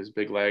stick his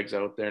big legs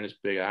out there and his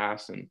big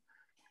ass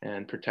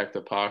and protect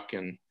the puck.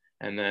 And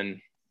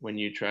then when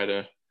you try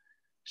to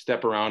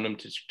step around him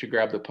to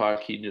grab the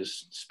puck, he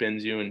just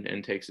spins you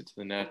and takes it to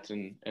the net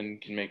and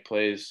can make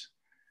plays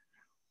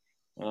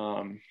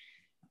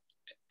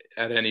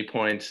at any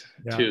point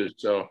too.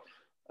 So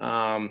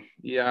I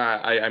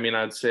mean,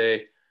 I'd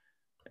say,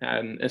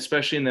 and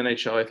especially in the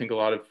NHL, I think a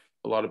lot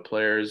of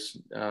players,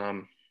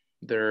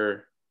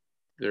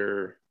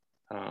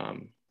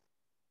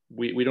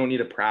 we don't need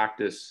to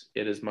practice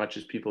it as much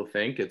as people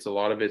think. It's a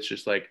lot of it's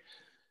just like,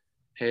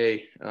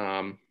 hey,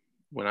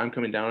 when I'm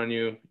coming down on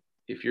you,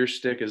 if your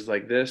stick is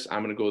like this,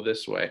 I'm going to go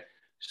this way.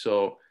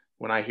 So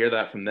when I hear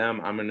that from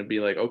them, I'm going to be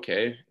like,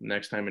 okay,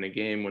 next time in a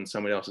game when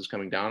somebody else is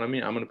coming down on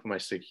me, I'm going to put my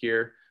stick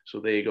here so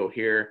they go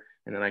here,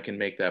 and then I can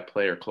make that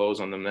play or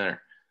close on them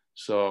there.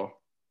 So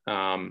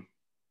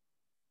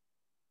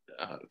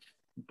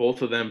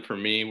both of them for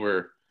me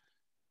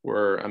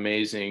were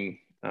amazing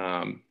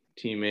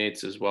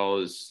teammates, as well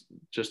as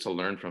just to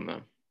learn from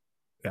them.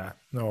 Yeah,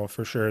 no,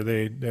 for sure.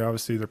 They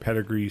obviously, their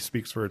pedigree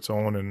speaks for its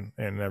own,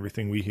 and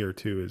everything we hear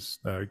too is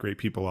great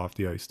people off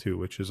the ice too,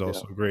 which is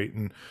also great.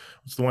 And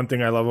it's the one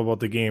thing I love about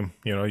the game.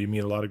 You know, you meet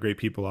a lot of great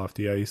people off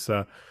the ice.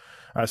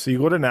 So you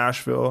go to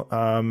Nashville.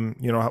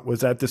 You know,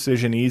 was that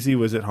decision easy?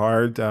 Was it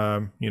hard?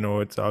 You know,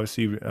 it's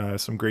obviously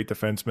some great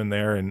defensemen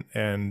there,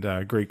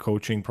 and great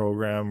coaching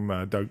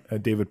program.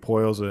 David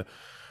Poyle's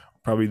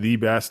probably the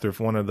best, or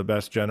one of the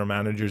best general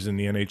managers in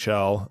the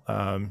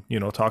NHL. You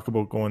know, talk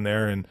about going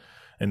there and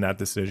that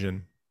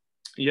decision.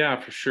 Yeah,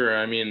 for sure.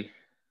 I mean,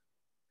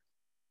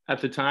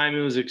 at the time,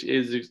 it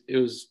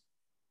was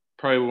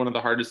probably one of the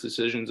hardest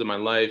decisions of my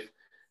life,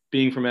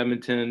 being from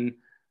Edmonton,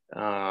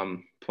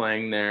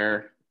 playing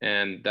there,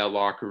 and that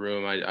locker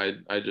room. I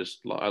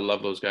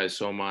love those guys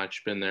so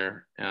much. Been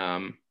there. I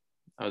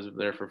was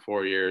there for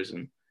 4 years,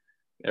 and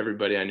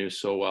everybody I knew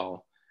so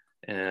well,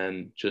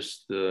 and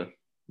just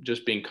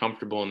being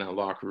comfortable in that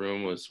locker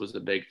room was a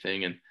big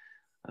thing.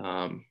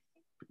 And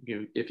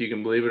if you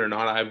can believe it or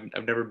not,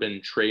 I've never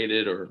been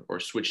traded or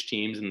switched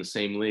teams in the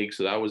same league.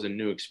 So that was a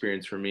new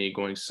experience for me,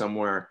 going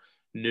somewhere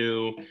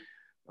new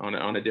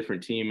on a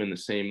different team in the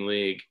same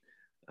league.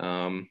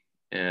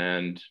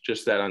 And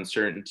just that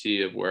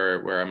uncertainty of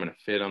where I'm going to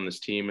fit on this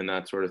team and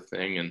that sort of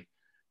thing. And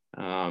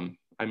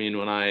I mean,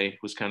 when I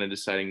was kind of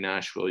deciding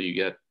Nashville, you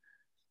get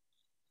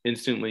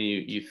instantly,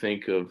 you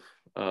think of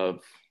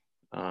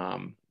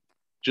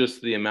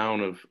just the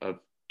amount of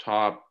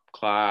top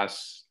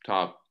class,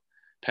 top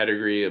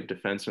pedigree of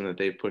defensemen that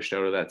they've pushed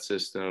out of that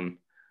system.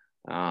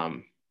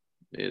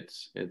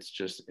 It's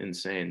just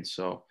insane.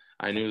 So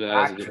I knew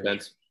that as a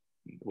defense.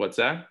 What's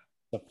that?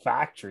 The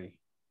factory.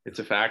 It's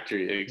a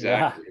factory.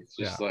 Exactly. Yeah. It's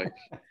just like,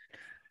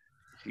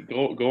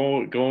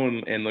 go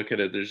and look at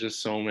it. There's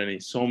just so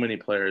many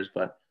players,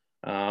 but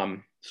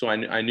so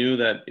I knew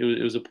that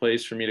it was a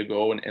place for me to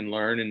go and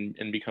learn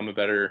and become a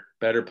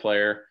better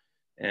player.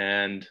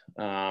 And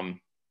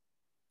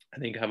I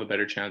think have a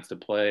better chance to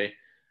play,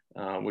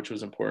 which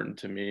was important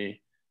to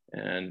me,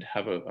 and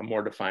have a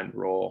more defined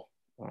role.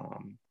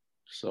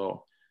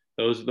 So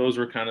those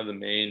were kind of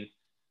the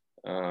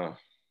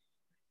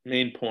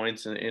main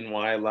points in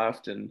why I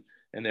left, and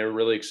they were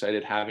really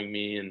excited having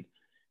me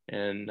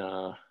and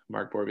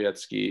Mark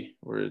Borowiecki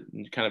were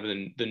kind of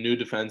the new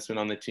defenseman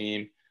on the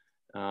team.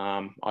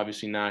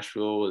 Obviously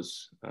Nashville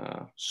was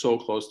so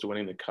close to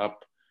winning the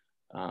cup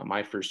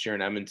my first year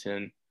in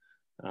Edmonton.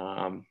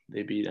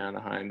 They beat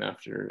Anaheim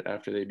after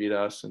they beat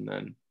us, and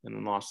then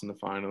lost in the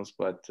finals.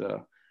 But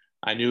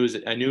I knew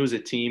it was a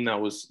team that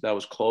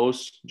was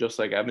close, just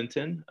like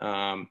Edmonton.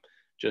 It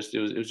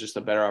was just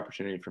a better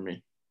opportunity for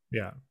me.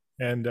 Yeah,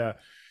 and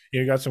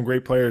you got some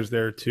great players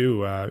there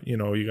too. You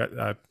know, you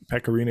got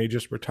Pekka Rinne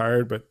just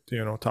retired, but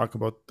you know, talk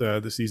about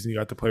the season you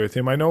got to play with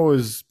him. I know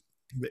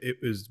it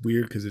was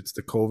weird because it's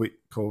the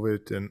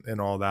COVID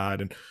and all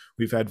that, and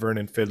we've had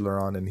Vernon Fiddler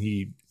on, and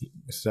he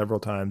several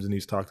times, and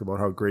he's talked about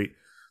how great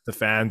the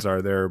fans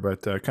are there.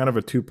 But kind of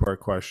a two-part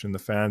question: the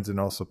fans and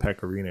also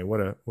Pekka Rinne.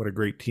 What a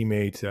great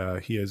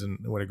teammate he is, and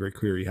what a great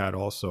career he had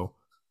also.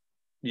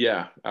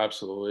 Yeah,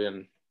 absolutely.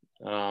 And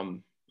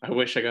I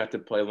wish I got to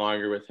play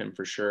longer with him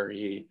for sure.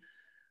 He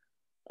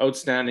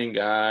outstanding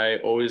guy,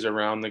 always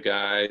around the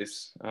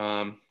guys.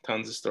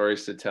 Tons of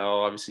stories to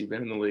tell. Obviously,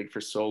 been in the league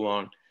for so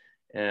long.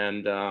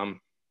 And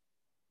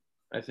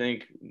I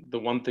think the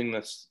one thing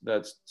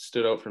that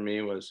stood out for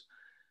me was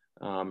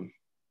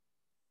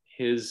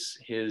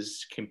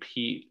his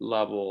compete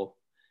level,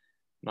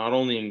 not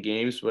only in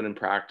games but in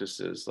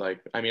practices.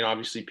 Like, I mean,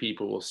 obviously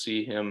people will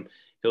see him.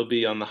 He'll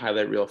be on the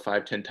highlight reel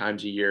 5-10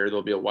 times a year.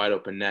 There'll be a wide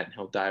open net, and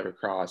he'll dive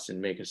across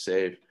and make a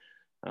save.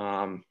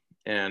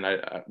 And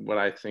what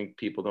I think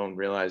people don't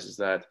realize is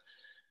that,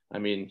 I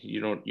mean,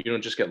 you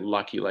don't just get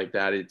lucky like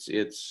that.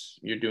 It's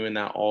you're doing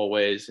that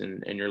always,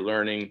 and you're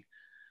learning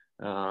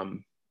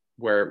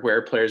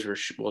where players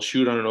will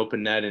shoot on an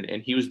open net,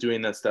 and he was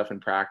doing that stuff in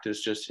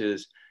practice. Just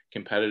his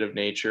competitive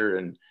nature,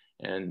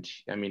 and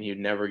I mean, he'd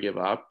never give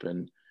up,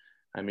 and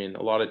I mean,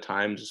 a lot of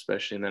times,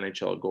 especially in the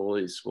NHL,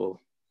 goalies will,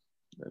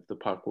 if the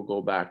puck will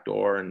go back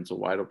door and it's a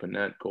wide open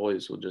net,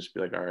 goalies will just be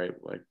like, all right,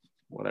 like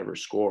whatever,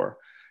 score,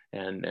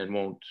 and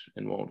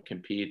won't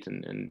compete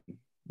and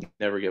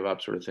never give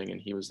up, sort of thing. And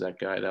he was that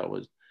guy that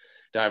would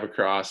dive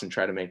across and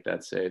try to make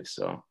that save.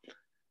 So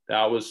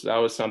that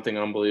was something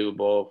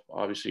unbelievable.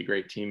 Obviously a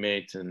great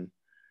teammate, and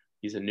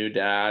he's a new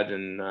dad,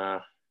 and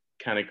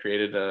kind of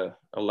created a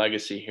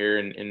legacy here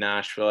in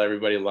Nashville.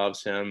 Everybody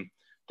loves him,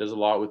 does a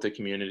lot with the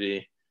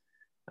community.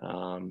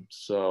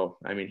 So,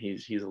 I mean,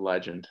 he's a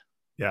legend.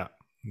 Yeah,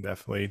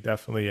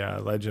 definitely a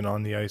legend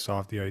on the ice,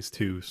 off the ice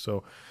too.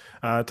 So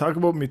talk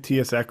about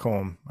Mattias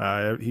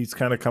Ekholm. He's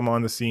kind of come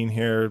on the scene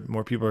here.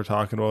 More people are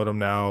talking about him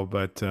now,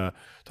 but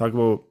talk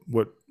about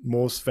what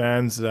most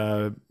fans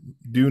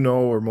do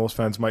know, or most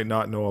fans might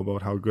not know,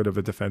 about how good of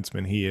a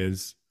defenseman he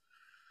is.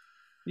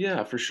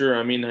 Yeah, for sure.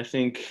 I mean, I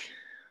think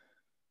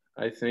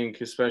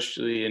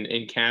especially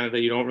in Canada,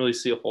 you don't really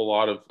see a whole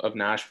lot of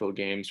Nashville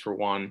games, for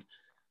one.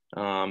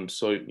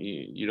 So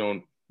you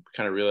don't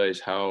kind of realize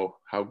how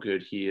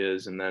good he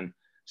is. And then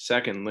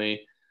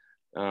secondly,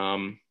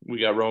 we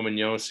got Roman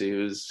Josi,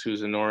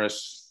 who's a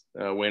Norris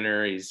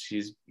winner.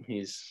 He's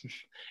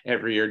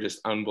every year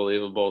just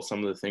unbelievable.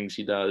 Some of the things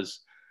he does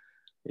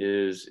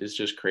is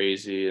just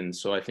crazy. And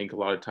so I think a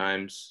lot of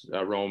times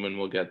Roman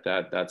will get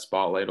that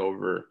spotlight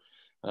over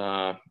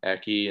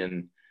Eki.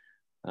 And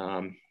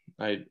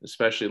I,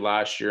 especially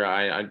last year,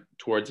 I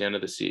towards the end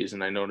of the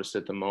season, I noticed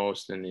it the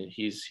most. And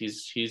he's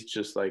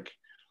just like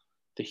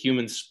the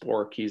human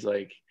spork. He's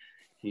like,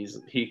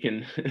 he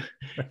can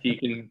he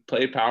can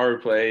play power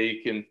play,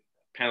 he can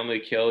penalty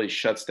kill, he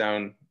shuts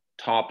down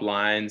top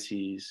lines,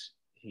 he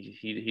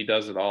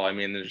does it all. I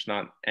mean, there's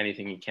not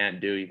anything he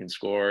can't do. He can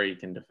score, he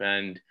can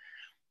defend,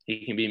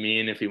 he can be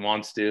mean if he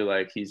wants to.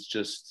 Like, he's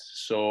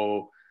just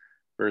so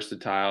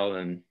versatile,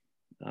 and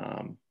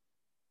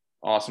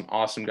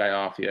awesome guy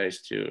off the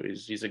ice too.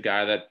 He's a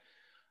guy that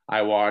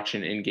I watch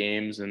in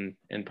games and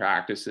in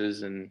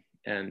practices, and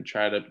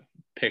try to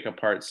pick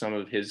apart some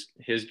of his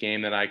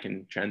game that I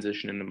can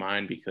transition into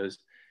mine, because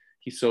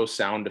he's so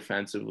sound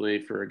defensively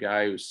for a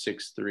guy who's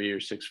 6'3" or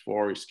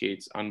 6'4". He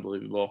skates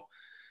unbelievable.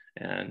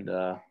 And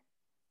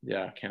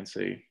yeah, I can't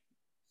say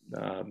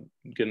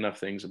good enough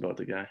things about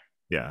the guy.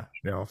 Yeah,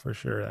 no, for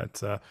sure.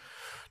 That's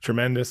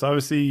tremendous.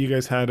 Obviously, you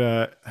guys had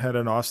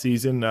an off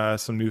season,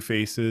 some new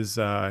faces,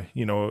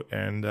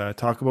 and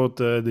talk about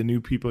the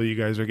new people you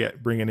guys are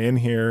bringing in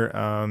here,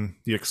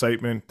 the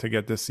excitement to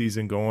get this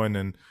season going,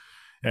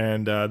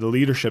 and the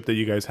leadership that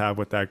you guys have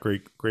with that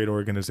great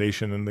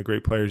organization, and the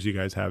great players you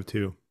guys have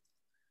too.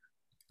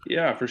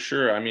 Yeah, for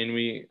sure. I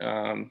mean,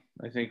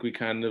 I think we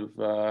kind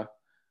of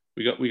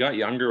we got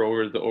younger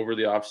over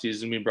the off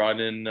season. We brought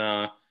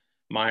in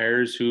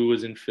Myers, who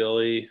was in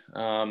Philly,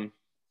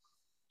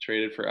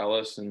 traded for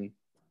Ellis, and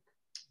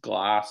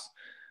Glass,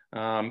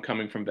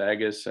 coming from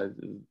Vegas.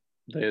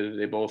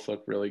 They both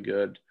look really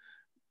good.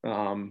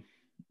 We'll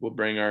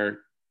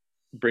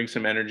bring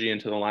some energy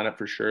into the lineup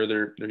for sure.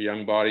 They're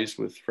young bodies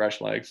with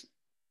fresh legs,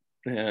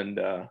 and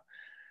I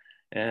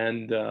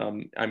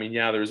mean,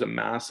 yeah, there's a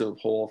massive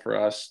hole for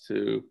us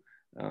to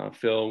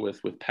fill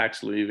with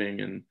Pex leaving,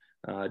 and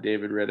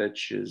David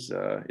Rittich is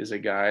a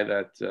guy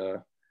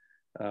that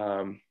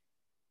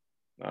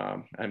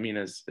I mean,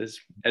 as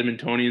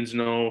Edmontonians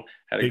know,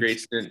 had a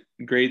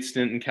great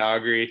stint in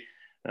Calgary.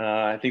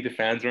 I think the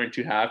fans weren't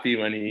too happy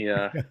when he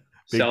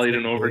sallied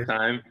in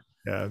overtime.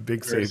 Yeah,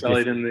 big save.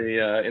 Sallied in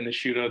the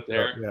shootout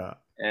there. Yeah.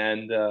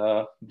 And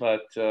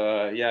but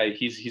yeah,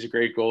 he's a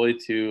great goalie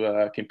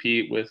to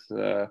compete with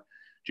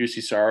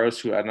Juuse Saros,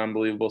 who had an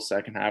unbelievable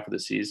second half of the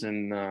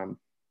season.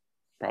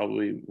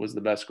 Probably was the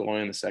best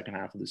goalie in the second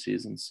half of the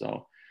season.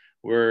 So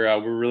we're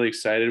really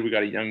excited. We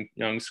got a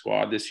young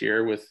squad this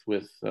year with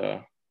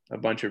a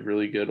bunch of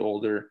really good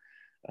older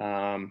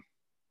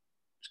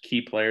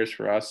key players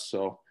for us.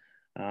 So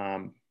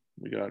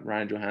we got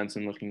Ryan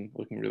Johansson looking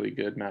really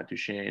good, Matt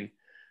Duchene,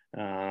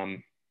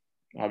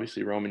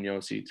 obviously Roman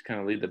Josi to kind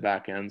of lead the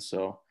back end.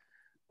 So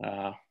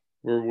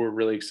we're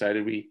really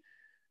excited. We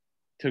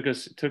took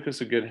us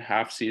a good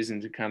half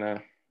season to kind of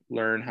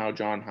learn how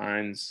John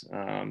Hynes,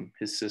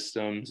 his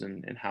systems,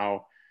 and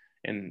how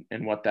and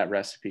what that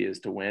recipe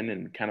is to win.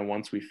 And kind of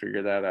once we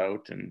figured that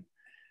out and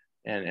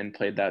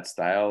played that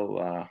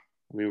style,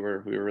 we were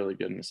really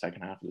good in the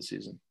second half of the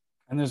season.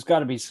 And there's got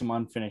to be some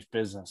unfinished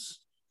business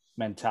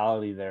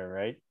mentality there,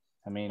 right?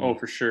 I mean, oh,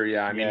 for sure,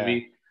 yeah. I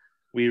mean,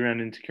 we ran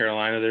into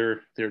Carolina.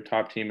 They're a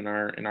top team in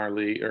our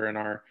league, or in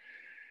our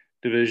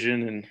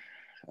division, and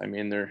I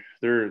mean they're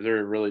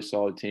a really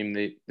solid team.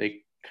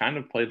 They kind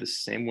of play the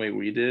same way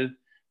we did.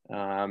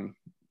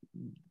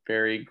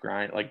 Very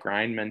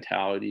grind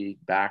mentality,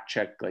 back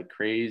check like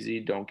crazy,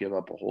 don't give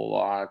up a whole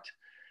lot.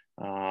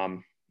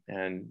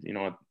 And you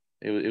know,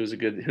 it was a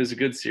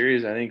good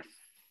series. I think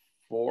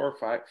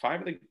 5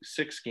 of the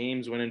 6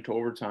 games went into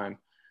overtime.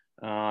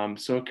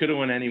 So it could have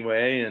went any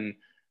way. And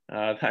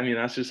I mean,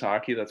 that's just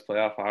hockey, that's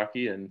playoff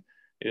hockey. And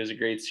it was a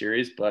great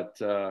series, but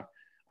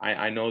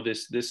I know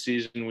this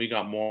season we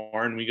got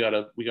more, and we got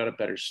a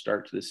better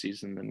start to the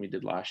season than we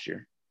did last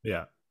year.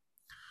 Yeah.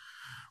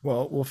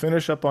 Well, we'll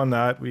finish up on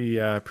that. We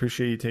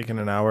appreciate you taking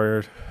an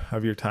hour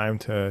of your time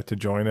to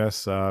join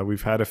us.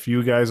 We've had a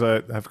few guys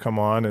that have come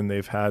on, and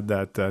they've had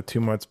that 2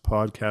 months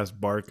podcast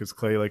bark, as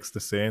Clay likes to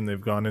say, and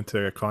they've gone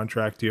into a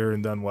contract year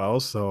and done well.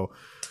 So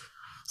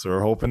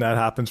we're hoping that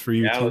happens for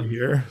you too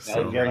here.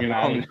 So go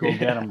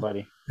get him,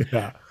 buddy.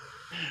 Yeah.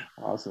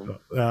 Awesome.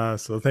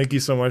 So thank you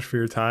so much for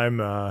your time.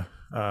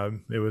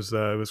 It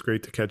was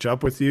great to catch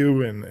up with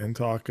you and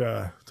talk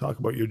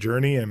about your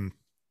journey, and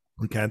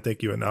we can't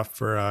thank you enough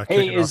for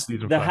hey, is the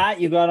fun. Hat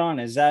you got on,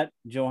 is that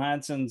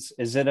Johansson's?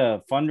 Is it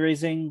a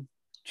fundraising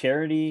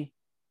charity?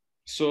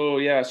 So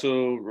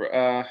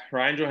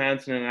Ryan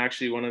Johansson and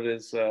actually one of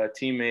his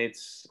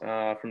teammates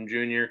from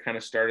junior kind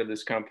of started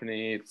this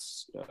company.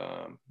 It's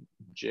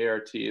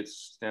JRT. It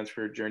stands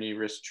for Journey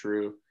Risk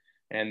True,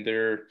 and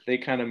they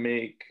kind of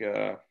make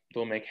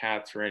they'll make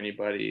hats for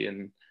anybody.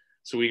 And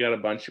so we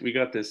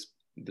got this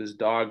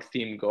dog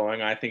theme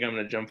going. I think I'm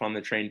going to jump on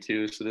the train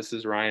too. So this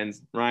is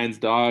Ryan's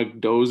dog,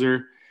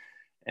 Dozer.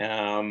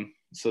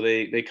 So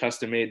they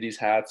custom made these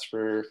hats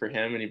for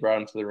him, and he brought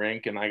him to the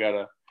rink, and I got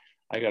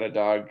a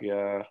dog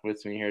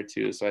with me here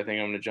too. So I think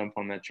I'm going to jump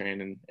on that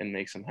train and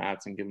make some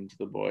hats and give them to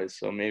the boys.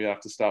 So maybe I'll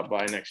have to stop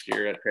by next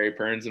year at Perry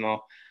Perns, and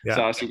I'll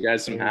toss you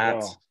guys some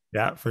hats.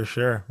 Yeah, for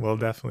sure. We'll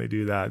definitely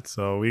do that.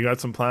 So we got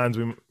some plans.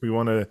 We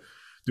want to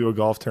do a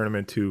golf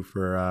tournament too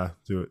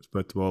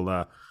but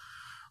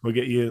we'll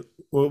get you.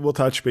 We'll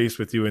touch base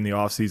with you in the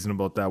off season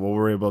about that. We'll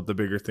worry about the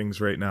bigger things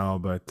right now,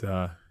 but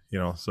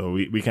so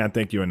we can't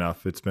thank you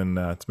enough. It's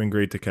been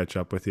great to catch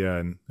up with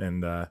you,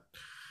 and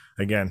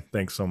again,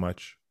 thanks so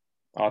much.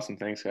 Awesome.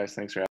 Thanks, guys.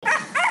 Thanks for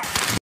having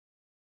me.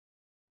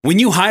 When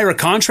you hire a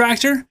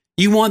contractor,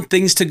 you want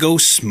things to go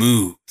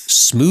smooth.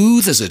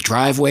 Smooth as a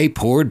driveway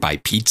poured by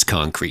Pete's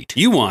Concrete.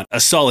 You want a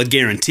solid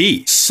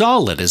guarantee.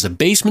 Solid as a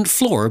basement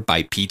floor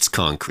by Pete's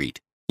Concrete.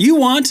 You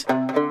want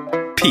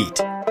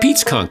Pete.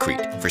 Pete's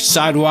Concrete. For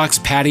sidewalks,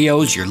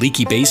 patios, your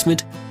leaky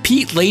basement,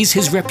 Pete lays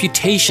his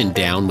reputation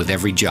down with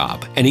every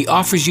job, and he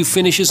offers you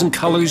finishes and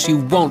colors you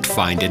won't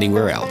find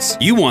anywhere else.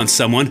 You want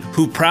someone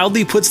who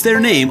proudly puts their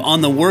name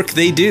on the work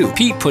they do.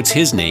 Pete puts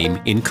his name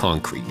in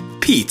concrete.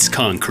 Pete's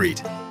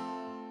Concrete.